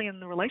 We're really in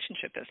the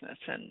relationship business,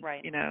 and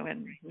right. You know,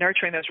 and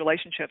nurturing those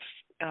relationships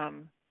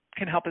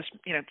can help us,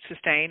 you know,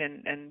 sustain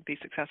and be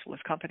successful as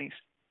companies.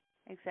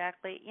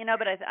 Exactly. You know,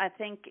 but I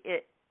think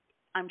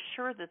I'm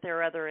sure that there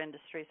are other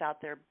industries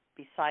out there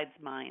besides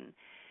mine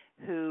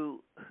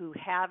who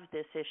have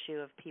this issue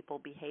of people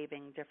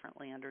behaving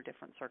differently under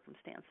different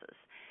circumstances.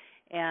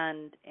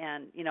 And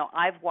you know,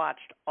 I've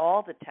watched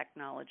all the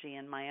technology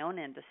in my own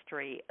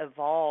industry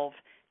evolve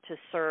to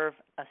serve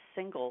a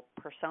single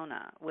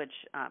persona, which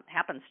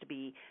happens to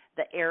be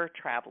the air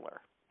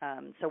traveler.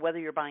 So whether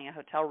you're buying a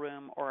hotel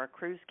room or a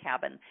cruise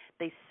cabin,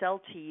 they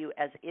sell to you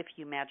as if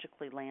you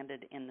magically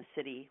landed in the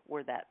city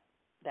where that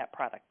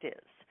product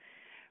is,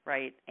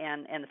 right?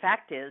 And the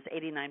fact is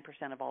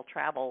 89% of all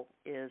travel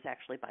is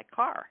actually by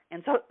car.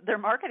 And so they're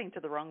marketing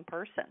to the wrong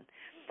person,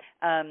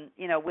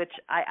 you know, which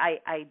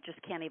I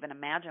just can't even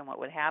imagine what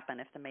would happen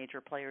if the major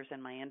players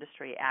in my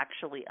industry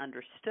actually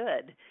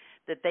understood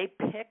that they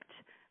picked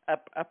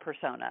a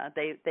persona.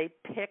 They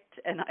picked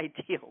an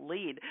ideal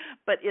lead,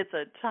 but it's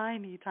a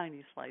tiny,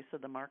 tiny slice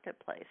of the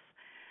marketplace.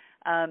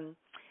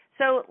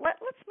 So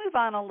let's move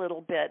on a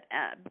little bit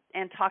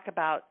and talk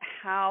about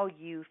how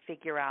you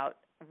figure out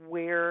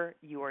where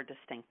you are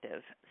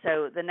distinctive.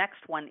 So the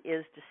next one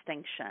is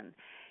distinction,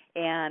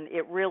 and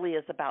it really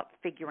is about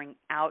figuring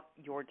out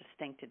your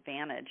distinct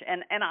advantage.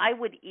 And I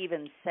would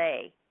even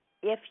say,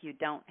 if you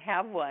don't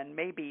have one,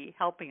 maybe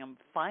helping them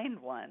find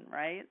one,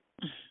 right?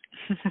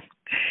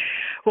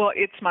 Well,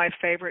 it's my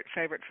favorite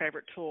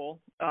tool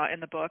in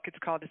the book. It's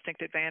called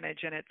Distinct Advantage,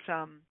 and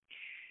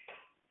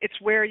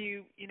it's where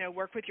you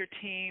work with your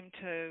team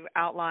to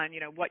outline, you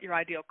know, what your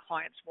ideal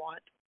clients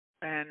want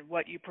and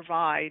what you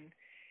provide,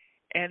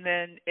 and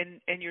then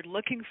and you're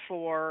looking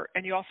for,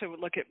 and you also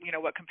look at, you know,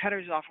 what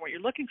competitors offer. What you're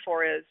looking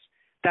for is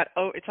that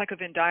it's like a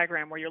Venn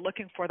diagram where you're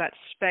looking for that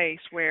space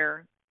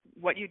where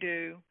what you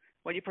do,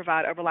 what you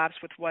provide overlaps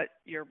with what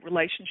your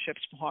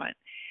relationships want,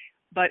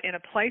 but in a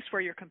place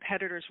where your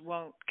competitors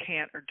won't,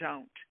 can't, or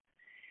don't.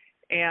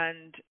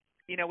 And,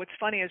 you know, what's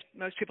funny is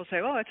most people say,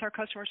 oh, it's our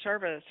customer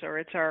service, or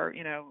it's our,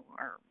 you know,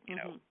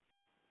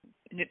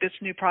 this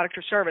new product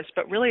or service.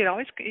 But really,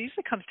 it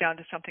usually comes down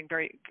to something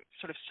very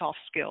sort of soft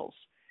skills.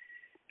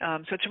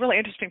 So it's a really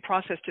interesting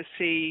process to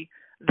see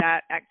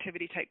that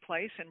activity take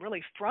place. And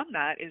really from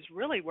that is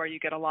really where you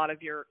get a lot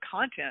of your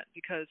content,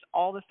 because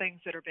all the things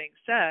that are being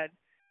said,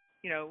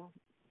 you know,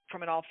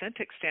 from an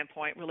authentic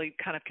standpoint, really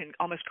kind of can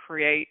almost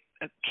create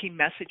key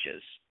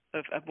messages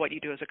of what you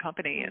do as a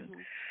company. And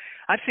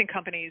I've seen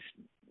companies,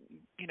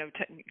 you know,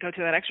 go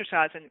through that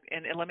exercise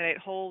and eliminate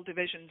whole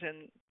divisions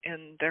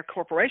in their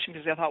corporation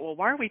because they thought, well,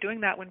 why are we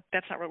doing that when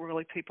that's not what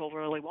really people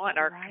really want?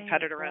 Our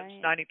competitor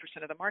owns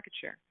 90% of the market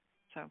share.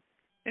 So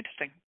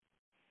interesting.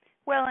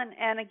 Well,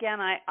 and again,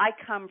 I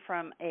come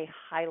from a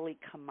highly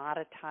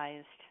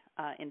commoditized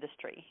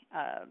industry.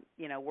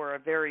 You know, we're a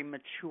very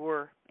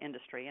mature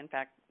industry. In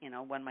fact, you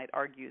know, one might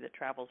argue that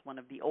travel is one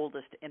of the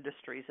oldest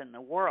industries in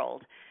the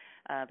world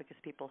because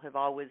people have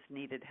always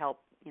needed help,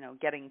 you know,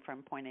 getting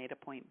from point A to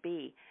point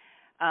B.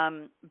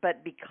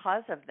 But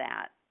because of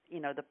that, you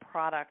know, the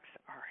products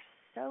are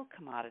so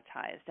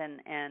commoditized.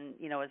 And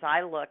you know, as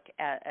I look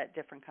at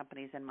different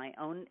companies in my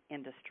own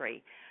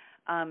industry,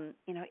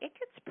 you know, it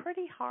gets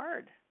pretty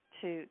hard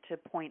to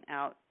point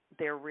out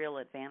their real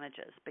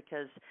advantages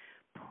because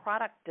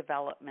product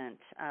development,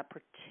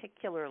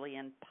 particularly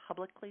in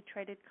publicly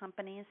traded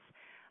companies,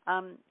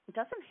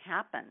 doesn't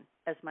happen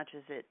as much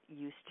as it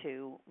used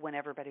to when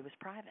everybody was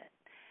private,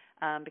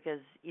 because,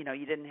 you know,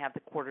 you didn't have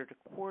the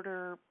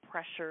quarter-to-quarter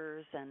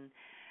pressures.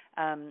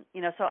 And,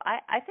 you know, so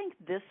I think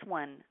this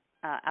one,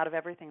 out of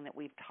everything that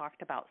we've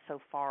talked about so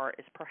far,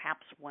 is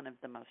perhaps one of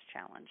the most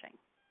challenging.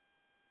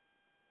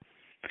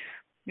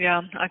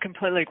 Yeah, I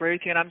completely agree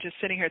with you. And I'm just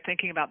sitting here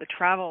thinking about the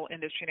travel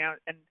industry now,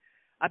 and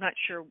I'm not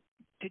sure.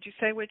 Did you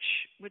say which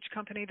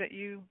company that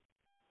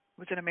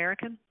was it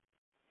American?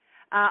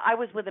 I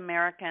was with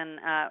American,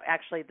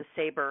 actually the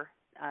Sabre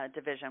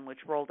division, which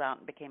rolled out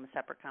and became a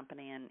separate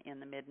company in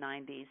the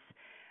mid-'90s.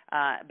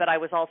 But I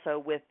was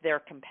also with their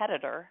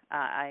competitor.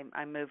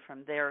 I moved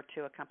from there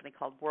to a company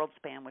called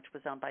WorldSpan, which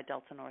was owned by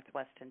Delta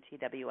Northwest and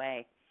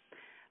TWA,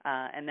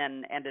 and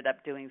then ended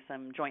up doing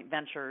some joint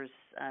ventures,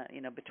 you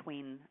know,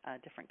 between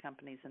different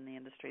companies in the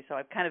industry. So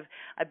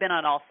I've been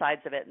on all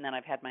sides of it, and then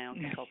I've had my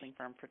own consulting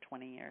firm for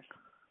 20 years.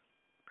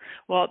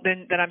 Well,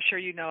 then I'm sure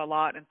you know a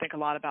lot and think a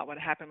lot about what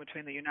happened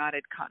between the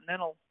United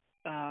Continental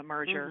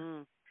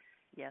merger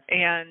Yes.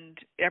 And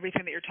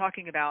everything that you're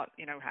talking about,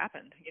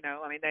 happened.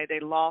 I mean, they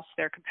lost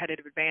their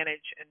competitive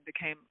advantage and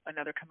became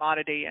another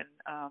commodity,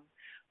 and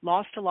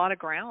lost a lot of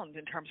ground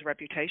in terms of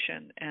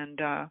reputation.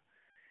 And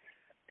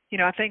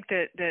I think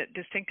that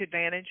distinct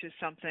advantage is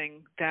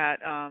something that,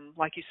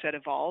 like you said,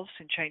 evolves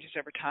and changes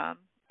over time.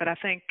 But I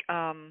think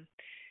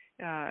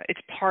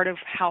it's part of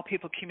how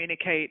people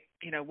communicate,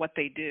 what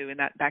they do, and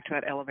that back to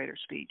that elevator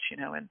speech,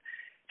 and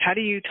how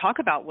do you talk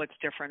about what's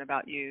different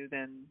about you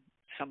than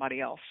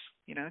somebody else?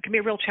 It can be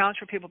a real challenge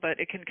for people, but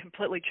it can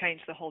completely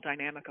change the whole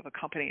dynamic of a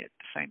company at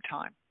the same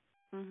time.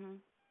 Mm-hmm.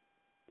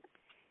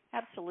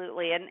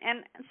 Absolutely.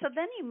 And so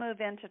then you move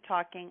into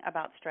talking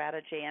about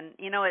strategy. And,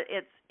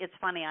 it's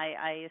funny.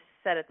 I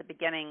said at the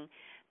beginning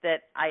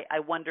that I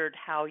wondered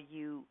how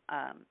you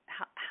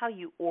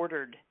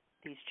ordered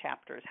these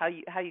chapters, how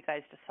you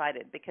guys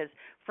decided. Because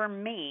for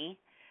me,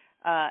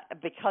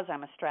 because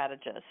I'm a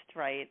strategist,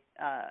 right,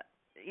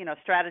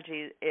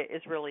 strategy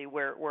is really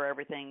where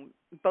everything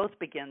both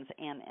begins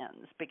and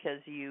ends, because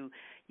you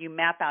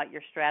map out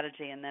your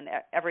strategy, and then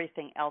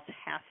everything else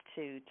has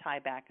to tie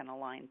back and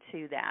align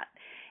to that.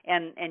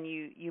 And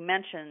you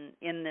mention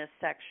in this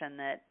section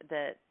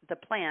that the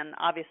plan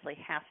obviously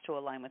has to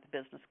align with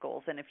the business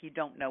goals, and if you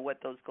don't know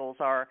what those goals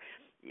are,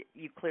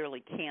 you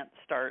clearly can't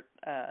start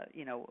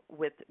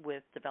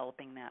with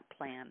developing that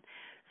plan.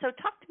 So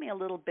talk to me a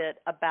little bit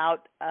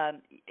about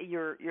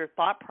your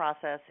thought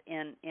process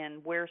in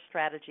where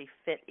strategy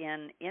fit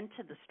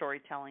into the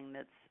storytelling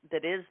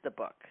that is the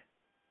book.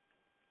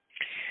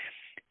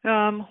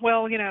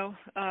 Well,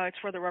 it's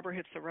where the rubber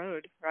hits the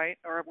road, right?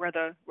 Or where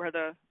the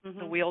Mm-hmm.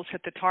 the wheels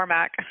hit the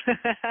tarmac.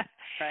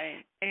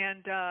 Right.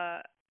 And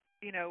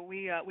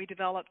we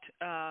developed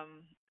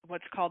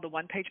what's called the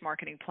one-page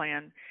marketing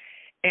plan,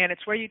 and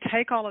it's where you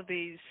take all of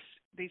these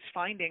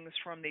findings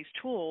from these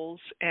tools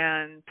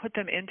and put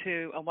them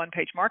into a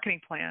one-page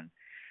marketing plan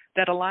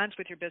that aligns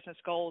with your business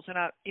goals. And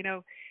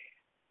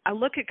I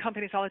look at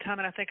companies all the time,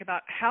 and I think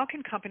about how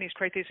can companies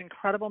create these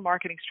incredible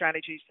marketing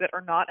strategies that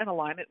are not in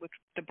alignment with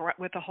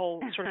the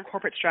whole sort of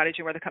corporate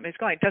strategy where the company is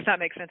going. It does not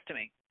make sense to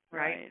me,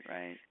 right?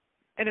 Right.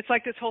 And it's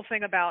like this whole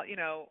thing about,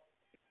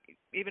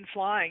 even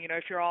flying,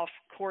 if you're off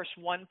course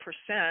 1%,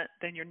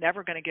 then you're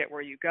never going to get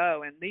where you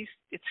go. And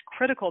it's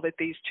critical that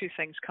these two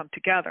things come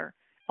together,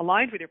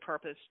 aligned with your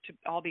purpose, to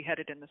all be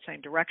headed in the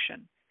same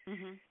direction.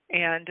 Mm-hmm.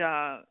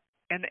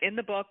 And in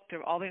the book, there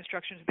are all the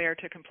instructions there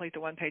to complete the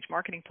one-page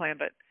marketing plan.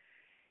 But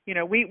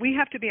we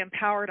have to be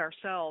empowered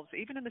ourselves,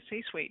 even in the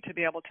C-suite, to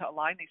be able to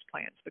align these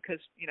plans, because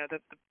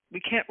we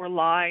can't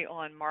rely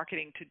on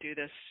marketing to do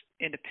this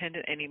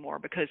independent anymore,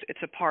 because it's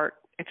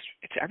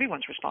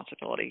everyone's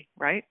responsibility,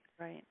 right?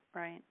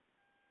 Right.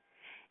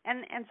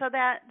 And so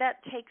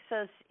that takes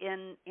us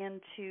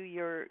into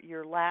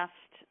your last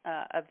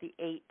of the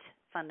 8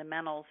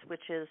 fundamentals,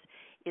 which is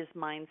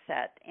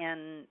mindset,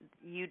 and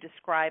you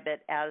describe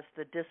it as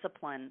the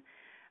discipline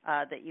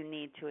that you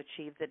need to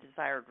achieve the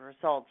desired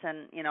results.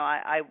 And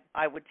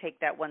I would take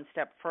that one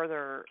step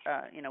further,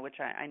 which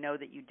I know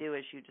that you do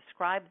as you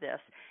describe this,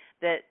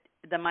 that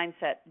the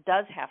mindset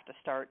does have to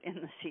start in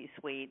the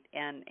C-suite,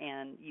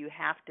 and you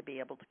have to be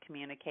able to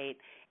communicate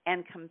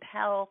and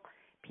compel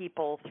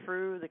people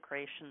through the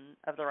creation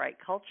of the right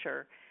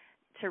culture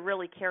to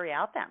really carry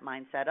out that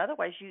mindset.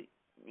 Otherwise,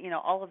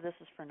 all of this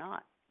is for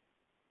naught.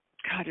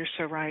 God, you're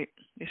so right.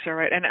 You're so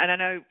right. And I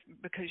know,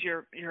 because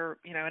you're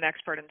an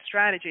expert in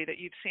strategy, that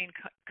you've seen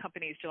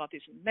companies develop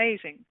these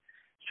amazing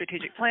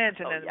strategic plans,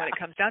 and then when it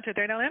comes down to it,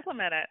 they don't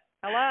implement it.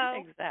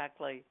 Hello?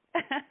 Exactly.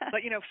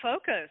 But,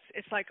 focus.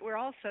 It's like we're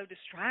all so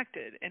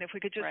distracted. And if we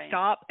could just Right.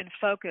 stop and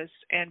focus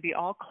and be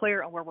all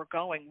clear on where we're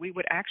going, we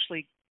would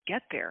actually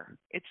get there.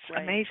 It's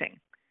Right. amazing.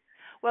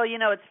 Well,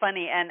 it's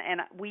funny,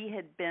 and we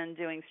had been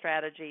doing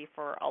strategy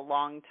for a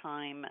long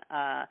time,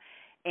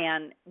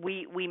 and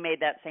we made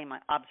that same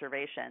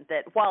observation,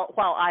 that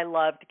while I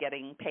loved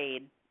getting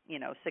paid,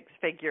 6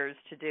 figures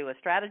to do a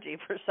strategy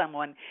for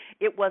someone,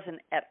 it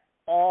wasn't at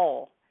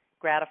all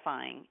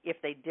gratifying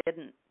if they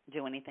didn't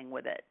do anything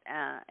with it.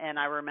 And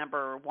I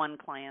remember one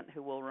client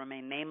who will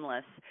remain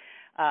nameless.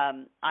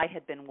 I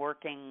had been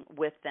working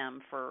with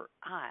them for,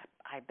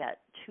 I bet,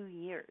 2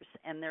 years.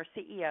 And their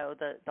CEO,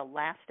 the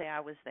last day I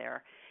was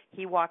there,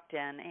 he walked in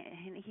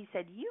and he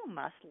said, "You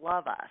must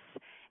love us."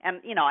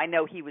 And, I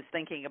know he was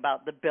thinking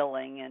about the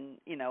billing and,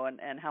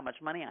 and how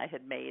much money I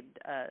had made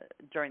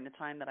during the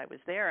time that I was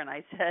there. And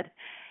I said,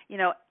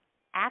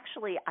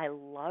 actually, I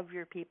love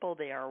your people.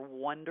 They are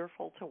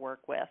wonderful to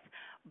work with.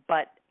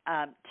 But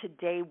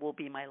today will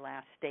be my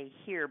last day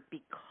here,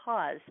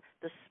 because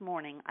this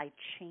morning I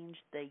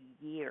changed the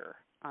year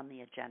on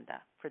the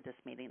agenda for this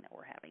meeting that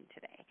we're having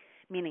today,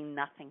 meaning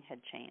nothing had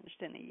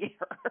changed in a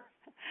year.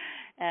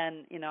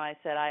 And, I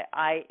said,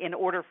 I in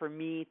order for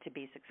me to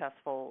be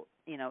successful,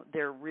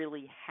 there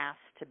really has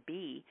to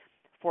be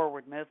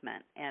forward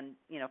movement. And,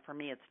 for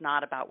me, it's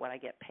not about what I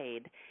get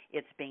paid.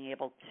 It's being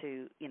able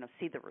to,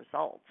 see the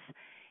results.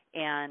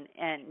 And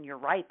you're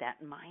right,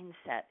 that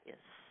mindset is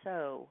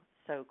so,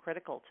 so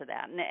critical to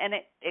that. And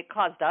it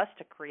caused us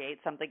to create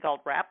something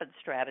called Rapid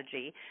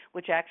Strategy,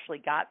 which actually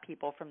got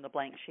people from the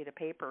blank sheet of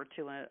paper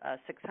to a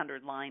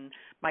 600-line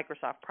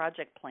Microsoft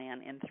project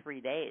plan in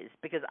 3 days,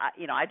 because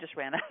I just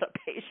ran out of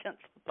patience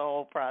with the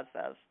whole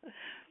process.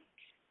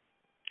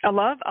 I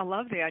love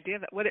the idea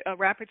of that. What a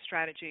Rapid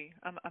Strategy.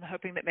 I'm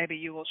hoping that maybe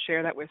you will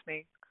share that with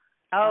me.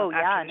 Oh yeah,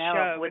 after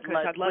the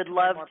show, would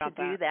love to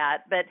do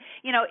that. But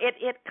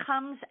it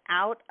comes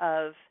out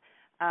of,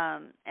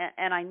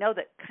 and I know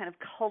that kind of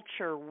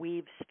culture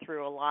weaves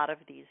through a lot of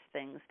these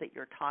things that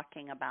you're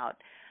talking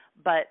about.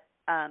 But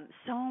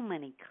so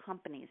many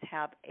companies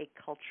have a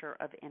culture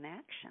of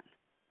inaction.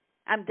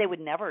 They would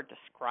never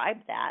describe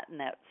that, and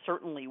that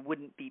certainly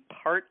wouldn't be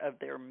part of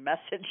their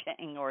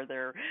messaging or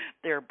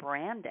their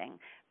branding.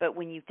 But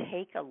when you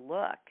take a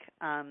look,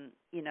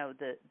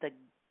 the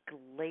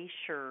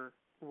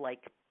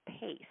glacier-like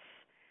pace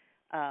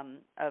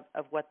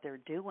of what they're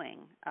doing,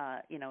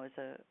 is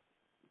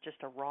just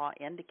a raw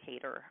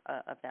indicator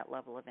of that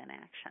level of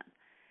inaction.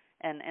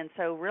 And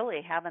so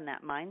really having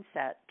that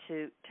mindset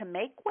to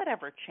make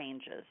whatever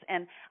changes.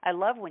 And I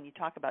love when you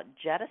talk about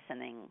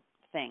jettisoning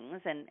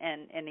things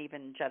and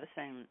even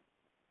jettisoning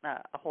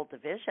a whole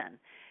division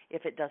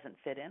if it doesn't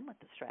fit in with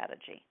the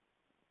strategy.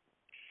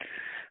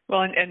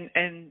 Well,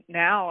 and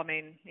now, I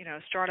mean, a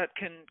startup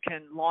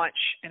can launch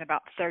in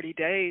about 30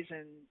 days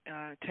and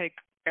take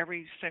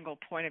every single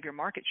point of your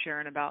market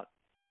share in about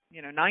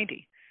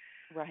 90.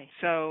 Right.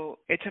 So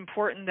it's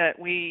important that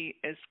we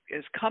as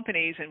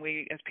companies and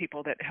we as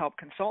people that help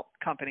consult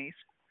companies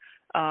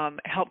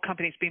help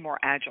companies be more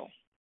agile.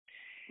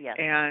 Yes.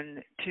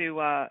 And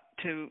to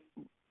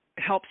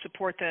help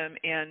support them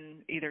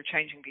in either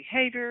changing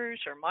behaviors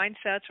or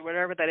mindsets or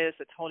whatever that is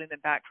that's holding them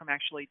back from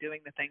actually doing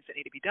the things that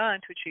need to be done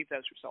to achieve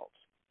those results.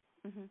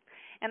 Mm-hmm.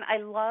 And I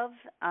love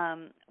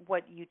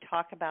what you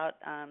talk about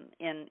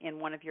in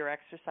one of your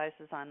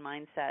exercises on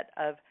mindset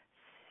of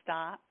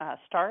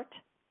start,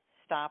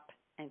 stop,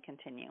 and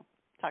continue.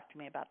 Talk to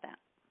me about that.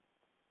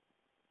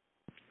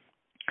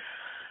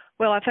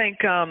 Well, I think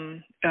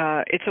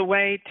it's a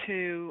way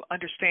to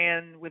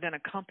understand within a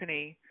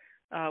company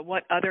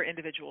what other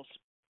individuals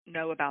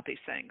know about these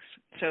things.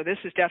 So this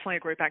is definitely a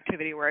group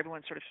activity where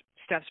everyone sort of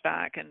steps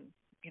back and,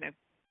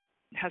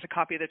 has a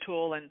copy of the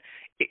tool and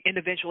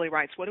individually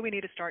writes, what do we need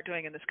to start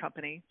doing in this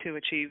company to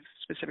achieve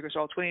specific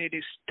results? What do we need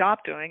to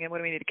stop doing, and what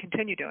do we need to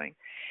continue doing?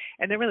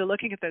 And they're really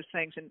looking at those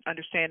things and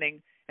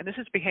understanding, and this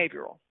is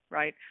behavioral,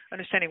 right?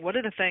 Understanding what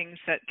are the things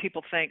that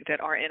people think that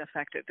are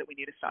ineffective that we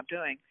need to stop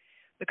doing.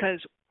 Because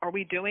are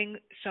we doing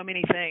so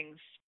many things,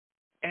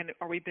 and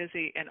are we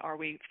busy, and are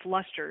we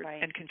flustered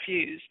right. and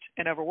confused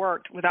and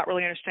overworked without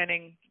really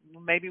understanding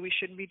maybe we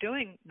shouldn't be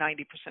doing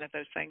 90% of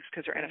those things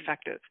because they're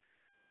ineffective?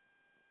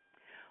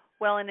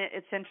 Well, and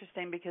it's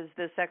interesting because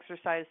this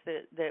exercise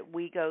that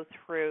we go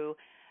through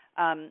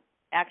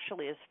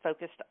actually is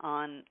focused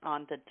on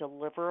the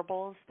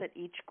deliverables that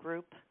each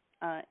group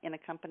in a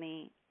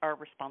company are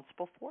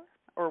responsible for,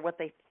 or what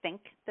they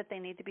think that they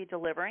need to be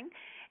delivering.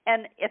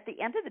 And at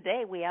the end of the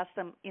day, we ask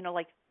them,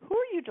 who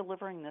are you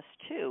delivering this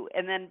to?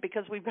 And then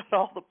because we've got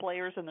all the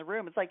players in the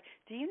room, it's like,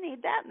 do you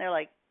need that? And they're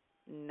like,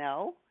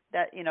 no,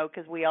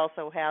 because we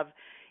also have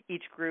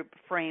each group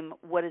frame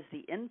what is the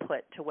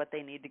input to what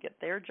they need to get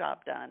their job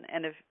done.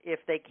 And if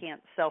they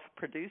can't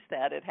self-produce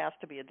that, it has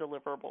to be a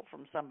deliverable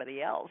from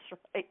somebody else,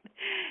 right?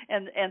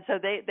 And so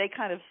they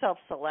kind of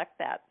self-select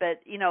that.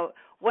 But,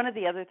 one of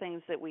the other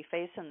things that we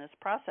face in this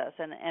process,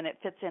 and it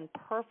fits in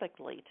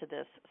perfectly to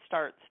this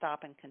start,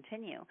 stop, and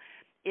continue,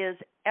 is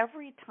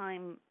every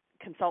time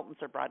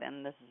consultants are brought in,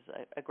 and this is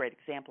a great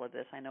example of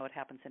this, I know it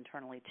happens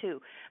internally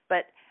too,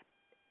 but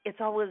it's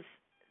always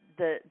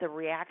the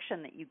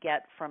reaction that you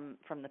get from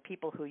the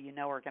people who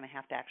are going to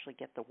have to actually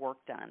get the work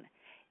done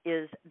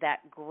is that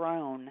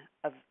groan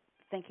of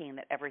thinking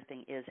that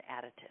everything is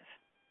additive,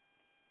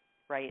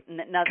 right?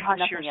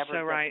 Nothing ever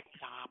so right.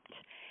 stopped.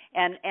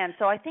 And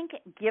so I think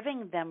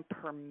giving them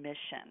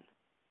permission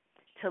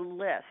to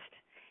list,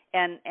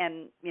 and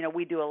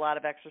we do a lot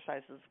of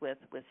exercises with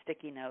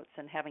sticky notes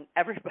and having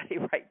everybody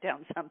write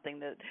down something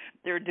that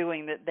they're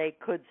doing that they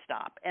could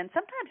stop. And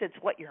sometimes it's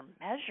what you're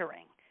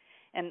measuring.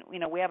 And,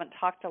 we haven't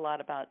talked a lot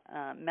about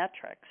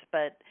metrics,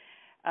 but,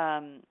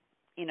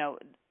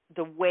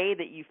 the way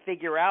that you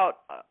figure out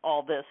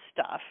all this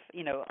stuff,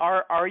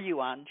 are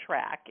you on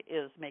track,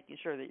 is making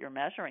sure that you're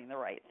measuring the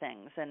right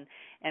things.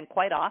 And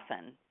quite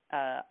often,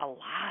 a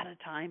lot of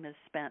time is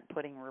spent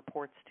putting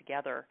reports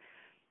together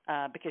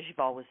because you've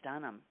always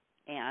done them.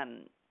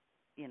 And,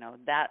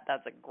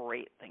 that's a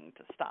great thing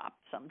to stop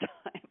sometimes.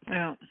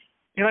 Yeah.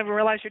 You don't even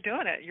realize you're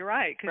doing it. You're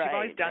right, because you've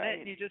always done right. it,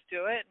 and you just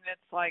do it, and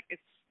it's like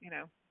it's, you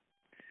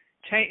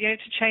need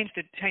to change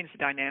the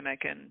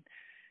dynamic and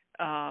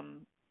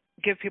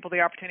give people the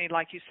opportunity,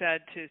 like you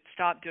said, to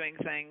stop doing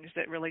things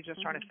that really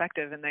just aren't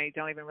effective, and they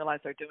don't even realize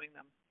they're doing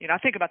them. I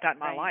think about that in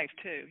my life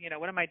too.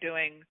 What am I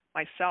doing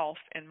myself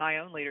in my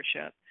own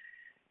leadership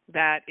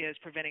that is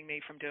preventing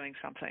me from doing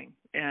something?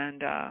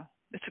 And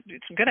it's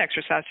a good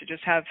exercise to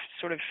just have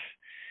sort of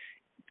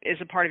is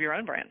a part of your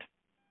own brand.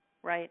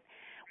 Right.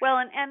 Well,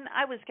 and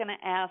I was going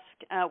to ask,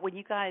 when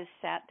you guys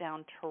sat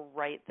down to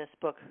write this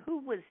book,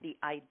 who was the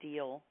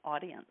ideal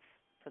audience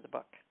for the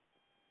book?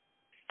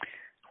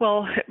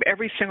 Well,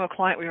 every single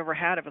client we've ever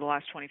had over the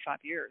last 25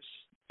 years,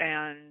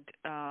 and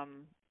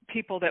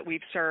people that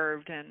we've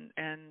served and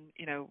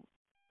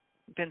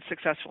been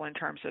successful in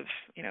terms of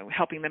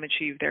helping them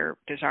achieve their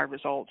desired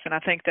results. And I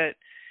think that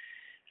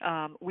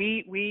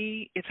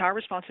it's our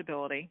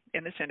responsibility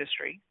in this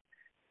industry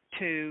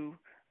to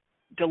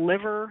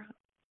deliver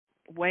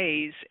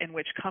ways in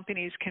which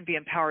companies can be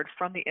empowered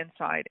from the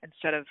inside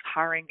instead of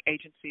hiring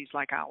agencies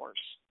like ours,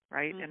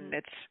 right? Mm-hmm.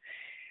 And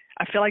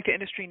I feel like the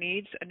industry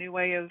needs a new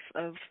way of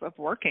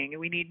working.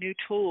 We need new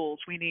tools.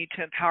 We need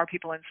to empower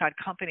people inside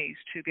companies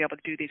to be able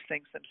to do these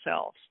things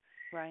themselves.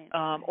 Right.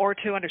 Or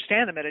to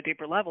understand them at a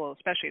deeper level,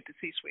 especially at the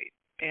C-suite.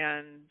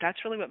 And that's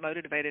really what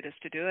motivated us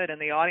to do it. And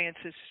the audience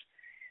is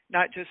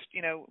not just,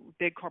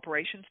 big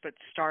corporations, but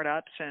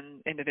startups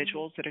and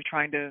individuals that are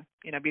trying to,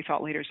 be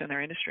thought leaders in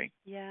their industry.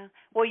 Yeah.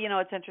 Well,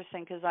 it's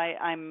interesting because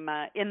I'm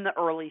in the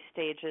early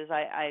stages.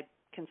 I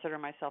consider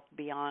myself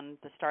beyond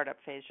the startup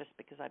phase just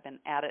because I've been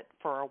at it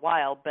for a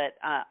while, but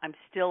I'm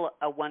still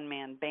a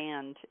one-man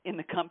band in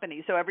the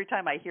company. So every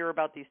time I hear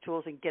about these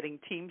tools and getting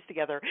teams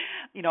together,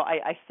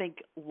 I think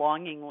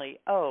longingly,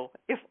 oh,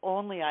 if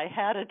only I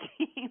had a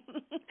team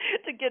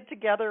to get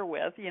together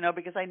with,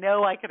 because I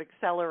know I could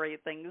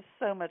accelerate things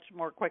so much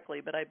more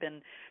quickly, but I've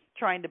been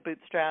trying to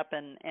bootstrap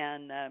and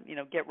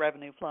get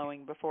revenue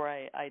flowing before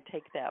I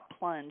take that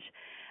plunge.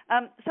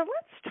 So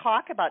let's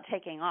talk about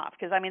taking off,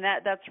 because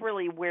that's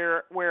really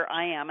where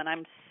I am, and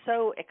I'm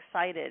so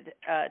excited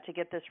to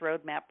get this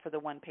roadmap for the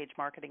one-page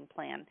marketing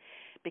plan,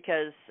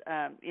 because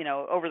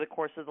over the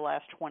course of the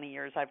last 20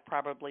 years, I've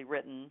probably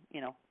written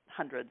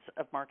hundreds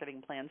of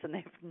marketing plans, and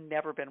they've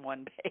never been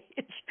one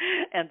page,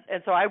 and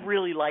so I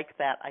really like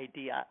that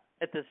idea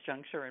at this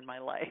juncture in my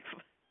life.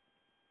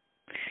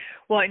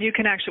 Well, and you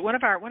can actually one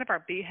of our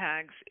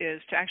BHAGs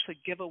is to actually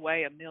give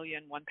away 1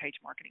 million one-page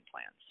marketing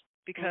plans,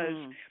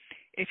 because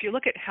if you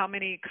look at how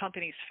many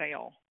companies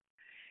fail,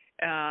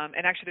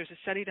 and actually there's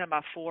a study done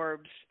by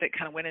Forbes that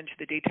kind of went into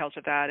the details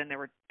of that, and there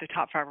were the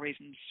top 5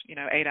 reasons,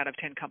 8 out of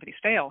 10 companies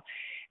fail.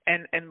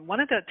 And one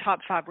of the top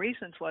 5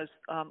 reasons was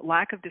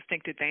lack of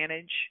distinct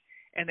advantage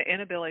and the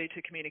inability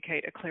to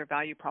communicate a clear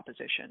value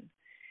proposition.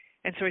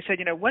 And so we said,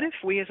 what if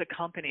we as a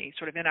company,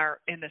 sort of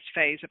in this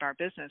phase of our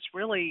business,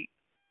 really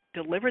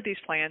deliver these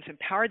plans,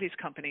 empower these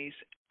companies?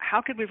 How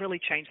could we really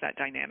change that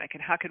dynamic,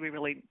 and how could we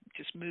really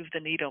just move the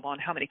needle on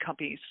how many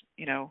companies,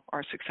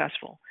 are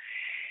successful?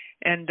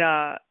 And,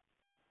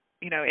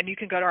 and you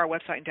can go to our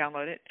website and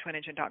download it,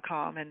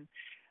 twinengine.com.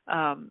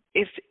 And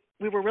if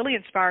we were really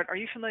inspired, are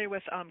you familiar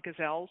with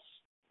Gazelles?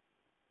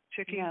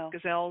 Chicky? No.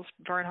 Gazelles,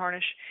 Vern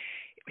Harnish.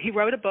 He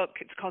wrote a book.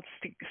 It's called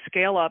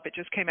Scale Up. It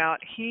just came out.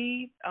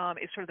 He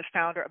is sort of the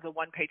founder of the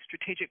one-page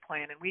strategic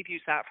plan, and we've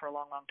used that for a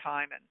long, long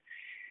time. And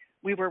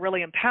we were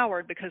really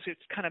empowered because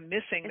it's kind of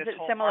missing this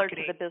whole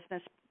marketing. Is it similar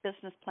to the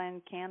business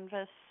plan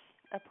canvas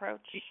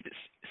approach?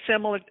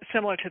 Similar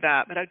to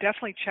that, but I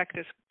definitely check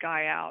this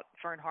guy out,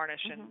 Vern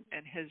Harnish,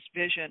 and his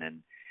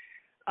vision,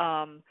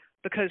 and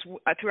because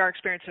through our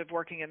experience of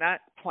working in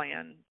that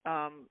plan,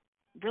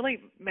 really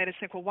made us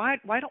think, well,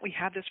 why don't we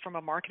have this from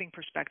a marketing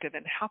perspective,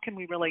 and how can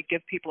we really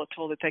give people a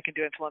tool that they can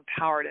do and feel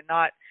empowered, and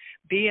not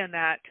be in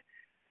that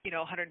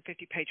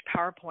 150-page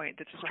PowerPoint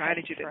that's a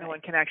strategy that no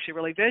one can actually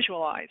really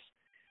visualize.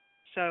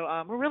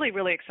 So we're really,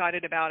 really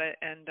excited about it,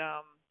 and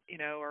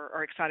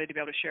are excited to be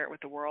able to share it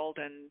with the world,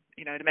 and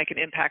to make an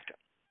impact.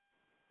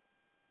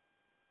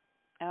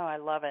 Oh, I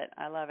love it.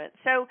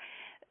 So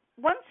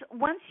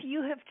once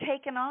you have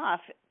taken off,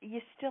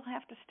 you still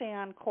have to stay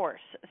on course.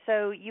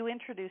 So you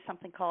introduced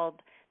something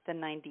called the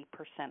 90%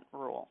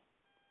 rule.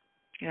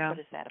 Yeah. What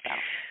is that about?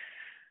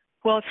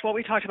 Well, it's what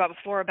we talked about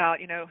before about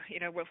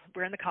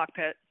we're in the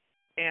cockpit.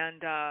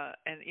 And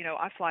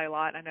I fly a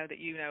lot. I know that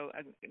you know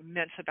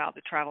immense about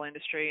the travel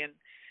industry, and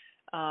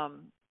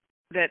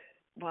that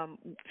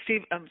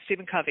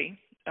Stephen Covey,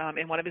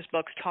 in one of his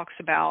books, talks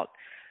about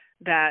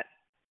that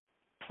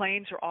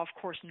planes are off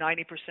course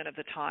 90% of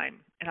the time.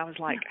 And I was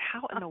like,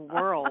 how in the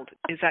world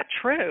is that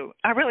true?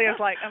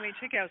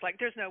 Chicky, I was like,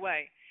 there's no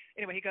way.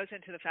 Anyway, he goes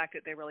into the fact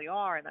that they really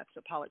are, and that's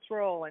the pilot's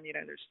role. And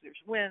there's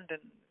wind,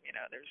 and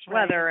there's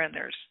weather, and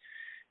there's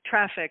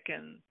traffic,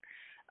 and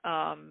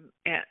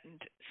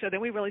so then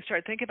we really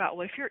started thinking about,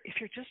 well, if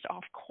you're just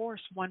off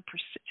course 1%,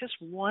 just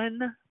 1%,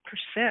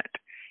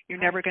 you're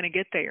never going to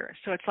get there.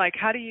 So it's like,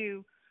 how do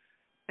you?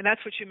 And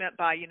that's what you meant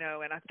by,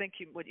 and I think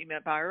what you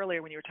meant by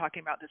earlier when you were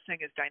talking about this thing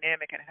is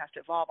dynamic and it has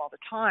to evolve all the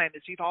time.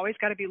 Is you've always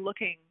got to be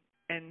looking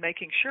and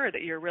making sure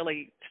that you're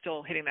really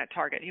still hitting that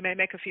target. You may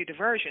make a few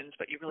diversions,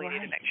 but you really need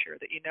to make sure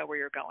that you know where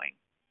you're going.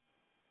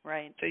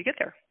 Right. So you get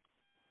there.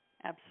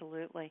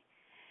 Absolutely.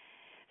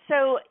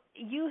 So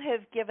you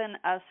have given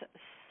us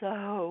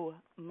so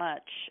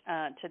much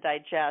to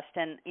digest.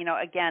 And,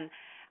 again,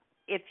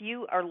 if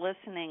you are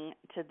listening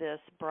to this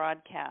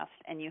broadcast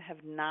and you have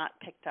not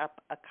picked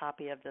up a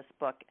copy of this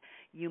book,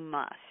 you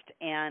must.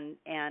 And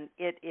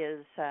it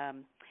is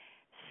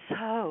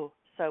so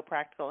so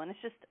practical. And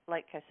it's just,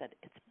 like I said,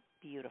 it's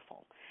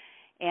beautiful.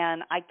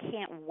 And I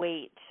can't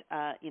wait,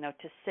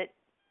 to sit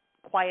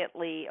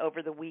quietly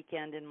over the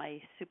weekend in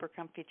my super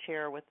comfy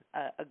chair with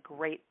a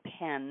great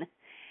pen,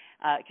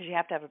 because you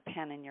have to have a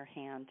pen in your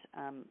hand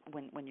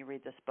when you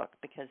read this book,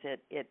 because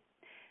it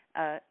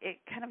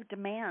kind of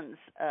demands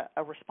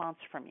a response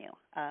from you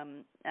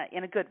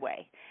in a good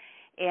way.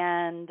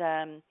 And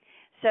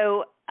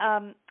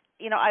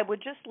I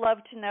would just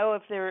love to know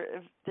if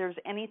there's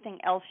anything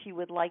else you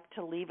would like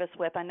to leave us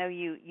with. I know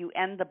you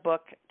end the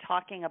book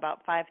talking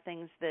about 5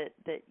 things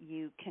that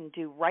you can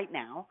do right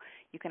now.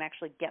 You can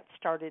actually get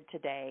started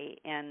today,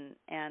 and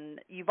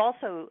you've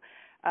also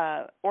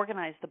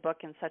organized the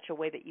book in such a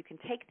way that you can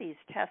take these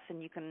tests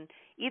and you can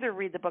either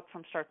read the book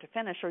from start to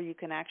finish, or you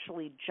can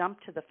actually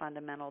jump to the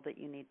fundamental that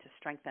you need to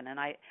strengthen. And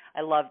I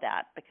love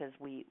that, because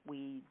we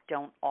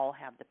don't all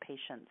have the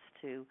patience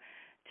to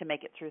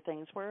make it through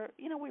things where,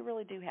 we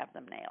really do have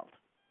them nailed.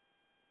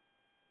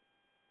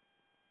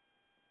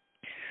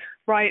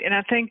 Right, and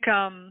I think,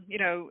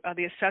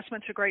 the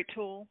assessment's a great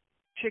tool,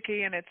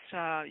 Chicky, and it's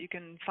you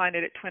can find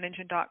it at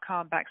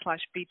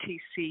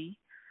twinengine.com/BTC.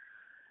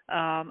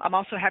 I'm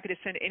also happy to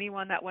send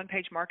anyone that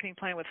one-page marketing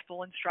plan with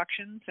full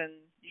instructions, and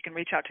you can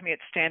reach out to me at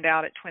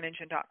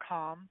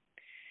standout@twinengine.com.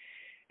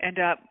 And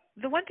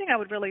the one thing I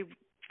would really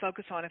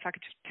focus on, if I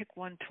could just pick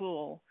one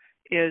tool,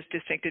 is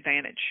distinct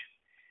advantage.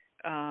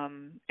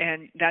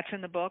 And that's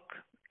in the book,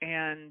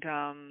 and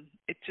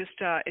it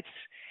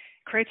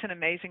creates an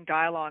amazing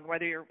dialogue,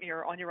 whether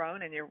you're on your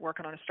own and you're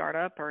working on a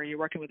startup or you're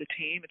working with a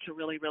team. It's a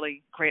really,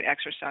 really great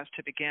exercise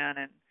to begin.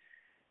 And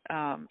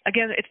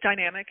again, it's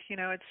dynamic.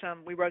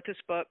 We wrote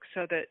this book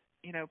so that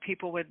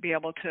people would be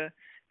able to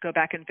go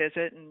back and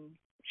visit and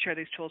share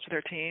these tools with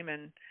their team.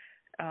 And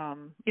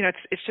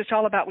it's just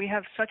all about, we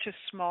have such a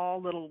small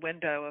little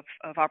window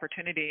of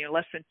opportunity,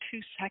 less than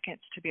 2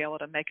 seconds, to be able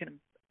to make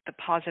the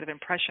positive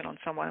impression on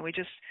someone. We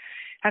just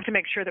have to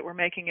make sure that we're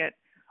making it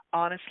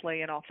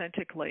honestly and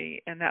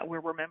authentically, and that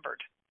we're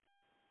remembered.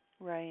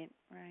 Right.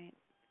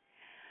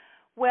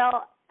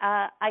 Well,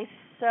 I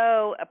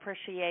so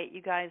appreciate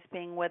you guys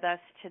being with us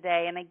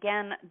today. And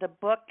again, the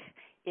book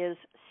is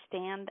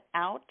Stand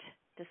Out,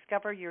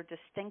 Discover Your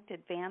Distinct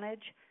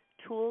Advantage,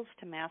 Tools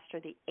to Master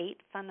the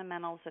 8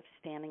 Fundamentals of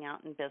Standing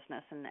Out in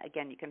Business. And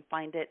again, you can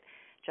find it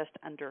just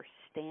under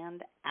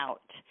Stand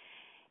Out.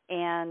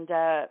 And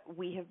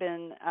we have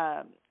been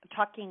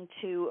talking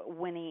to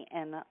Winnie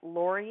and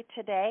Lorrie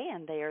today,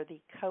 and they are the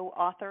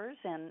co-authors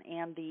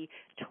and the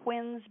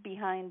twins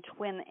behind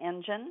Twin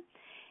Engine.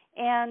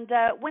 And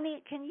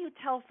Winnie, can you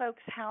tell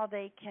folks how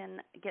they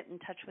can get in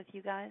touch with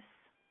you guys?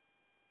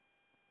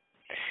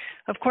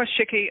 Of course,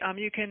 Chicky.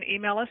 You can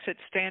email us at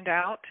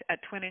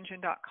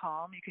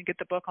standout@twinengine.com. You can get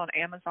the book on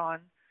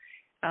Amazon.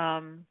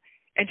 And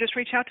just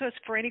reach out to us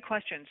for any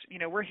questions.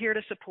 We're here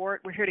to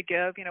support. We're here to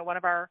give. One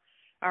of our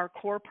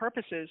core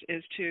purposes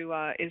is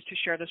to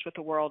share this with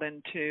the world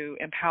and to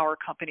empower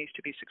companies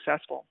to be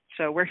successful.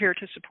 So we're here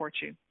to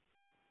support you.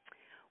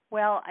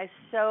 Well, I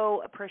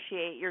so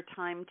appreciate your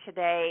time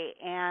today,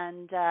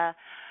 and I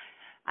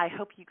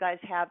hope you guys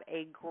have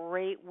a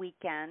great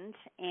weekend.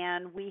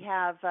 And we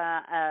have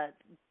a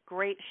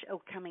great show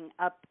coming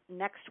up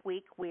next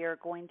week. We are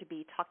going to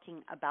be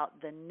talking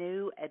about the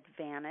new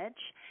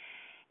advantage.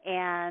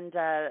 And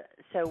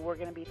so we're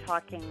going to be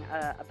talking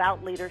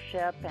about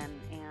leadership, and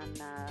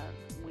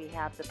we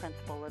have the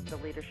principal of the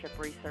Leadership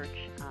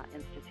Research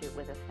Institute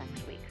with us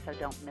next week, so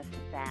don't miss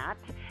that.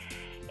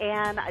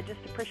 And I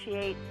just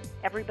appreciate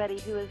everybody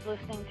who is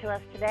listening to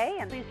us today,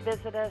 and please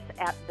visit us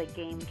at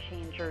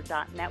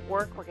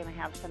thegamechanger.network. We're going to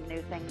have some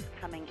new things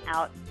coming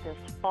out this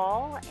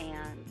fall,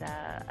 and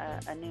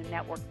a new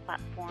network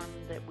platform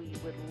that we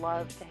would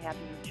love to have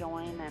you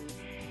join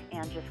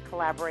and just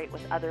collaborate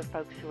with other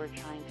folks who are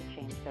trying to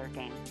change their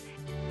game.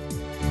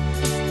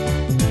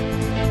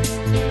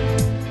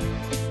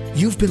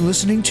 You've been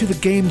listening to The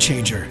Game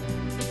Changer.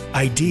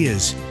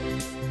 Ideas,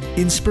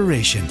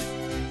 inspiration,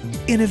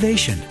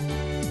 innovation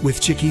with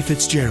Chicky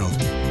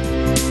Fitzgerald.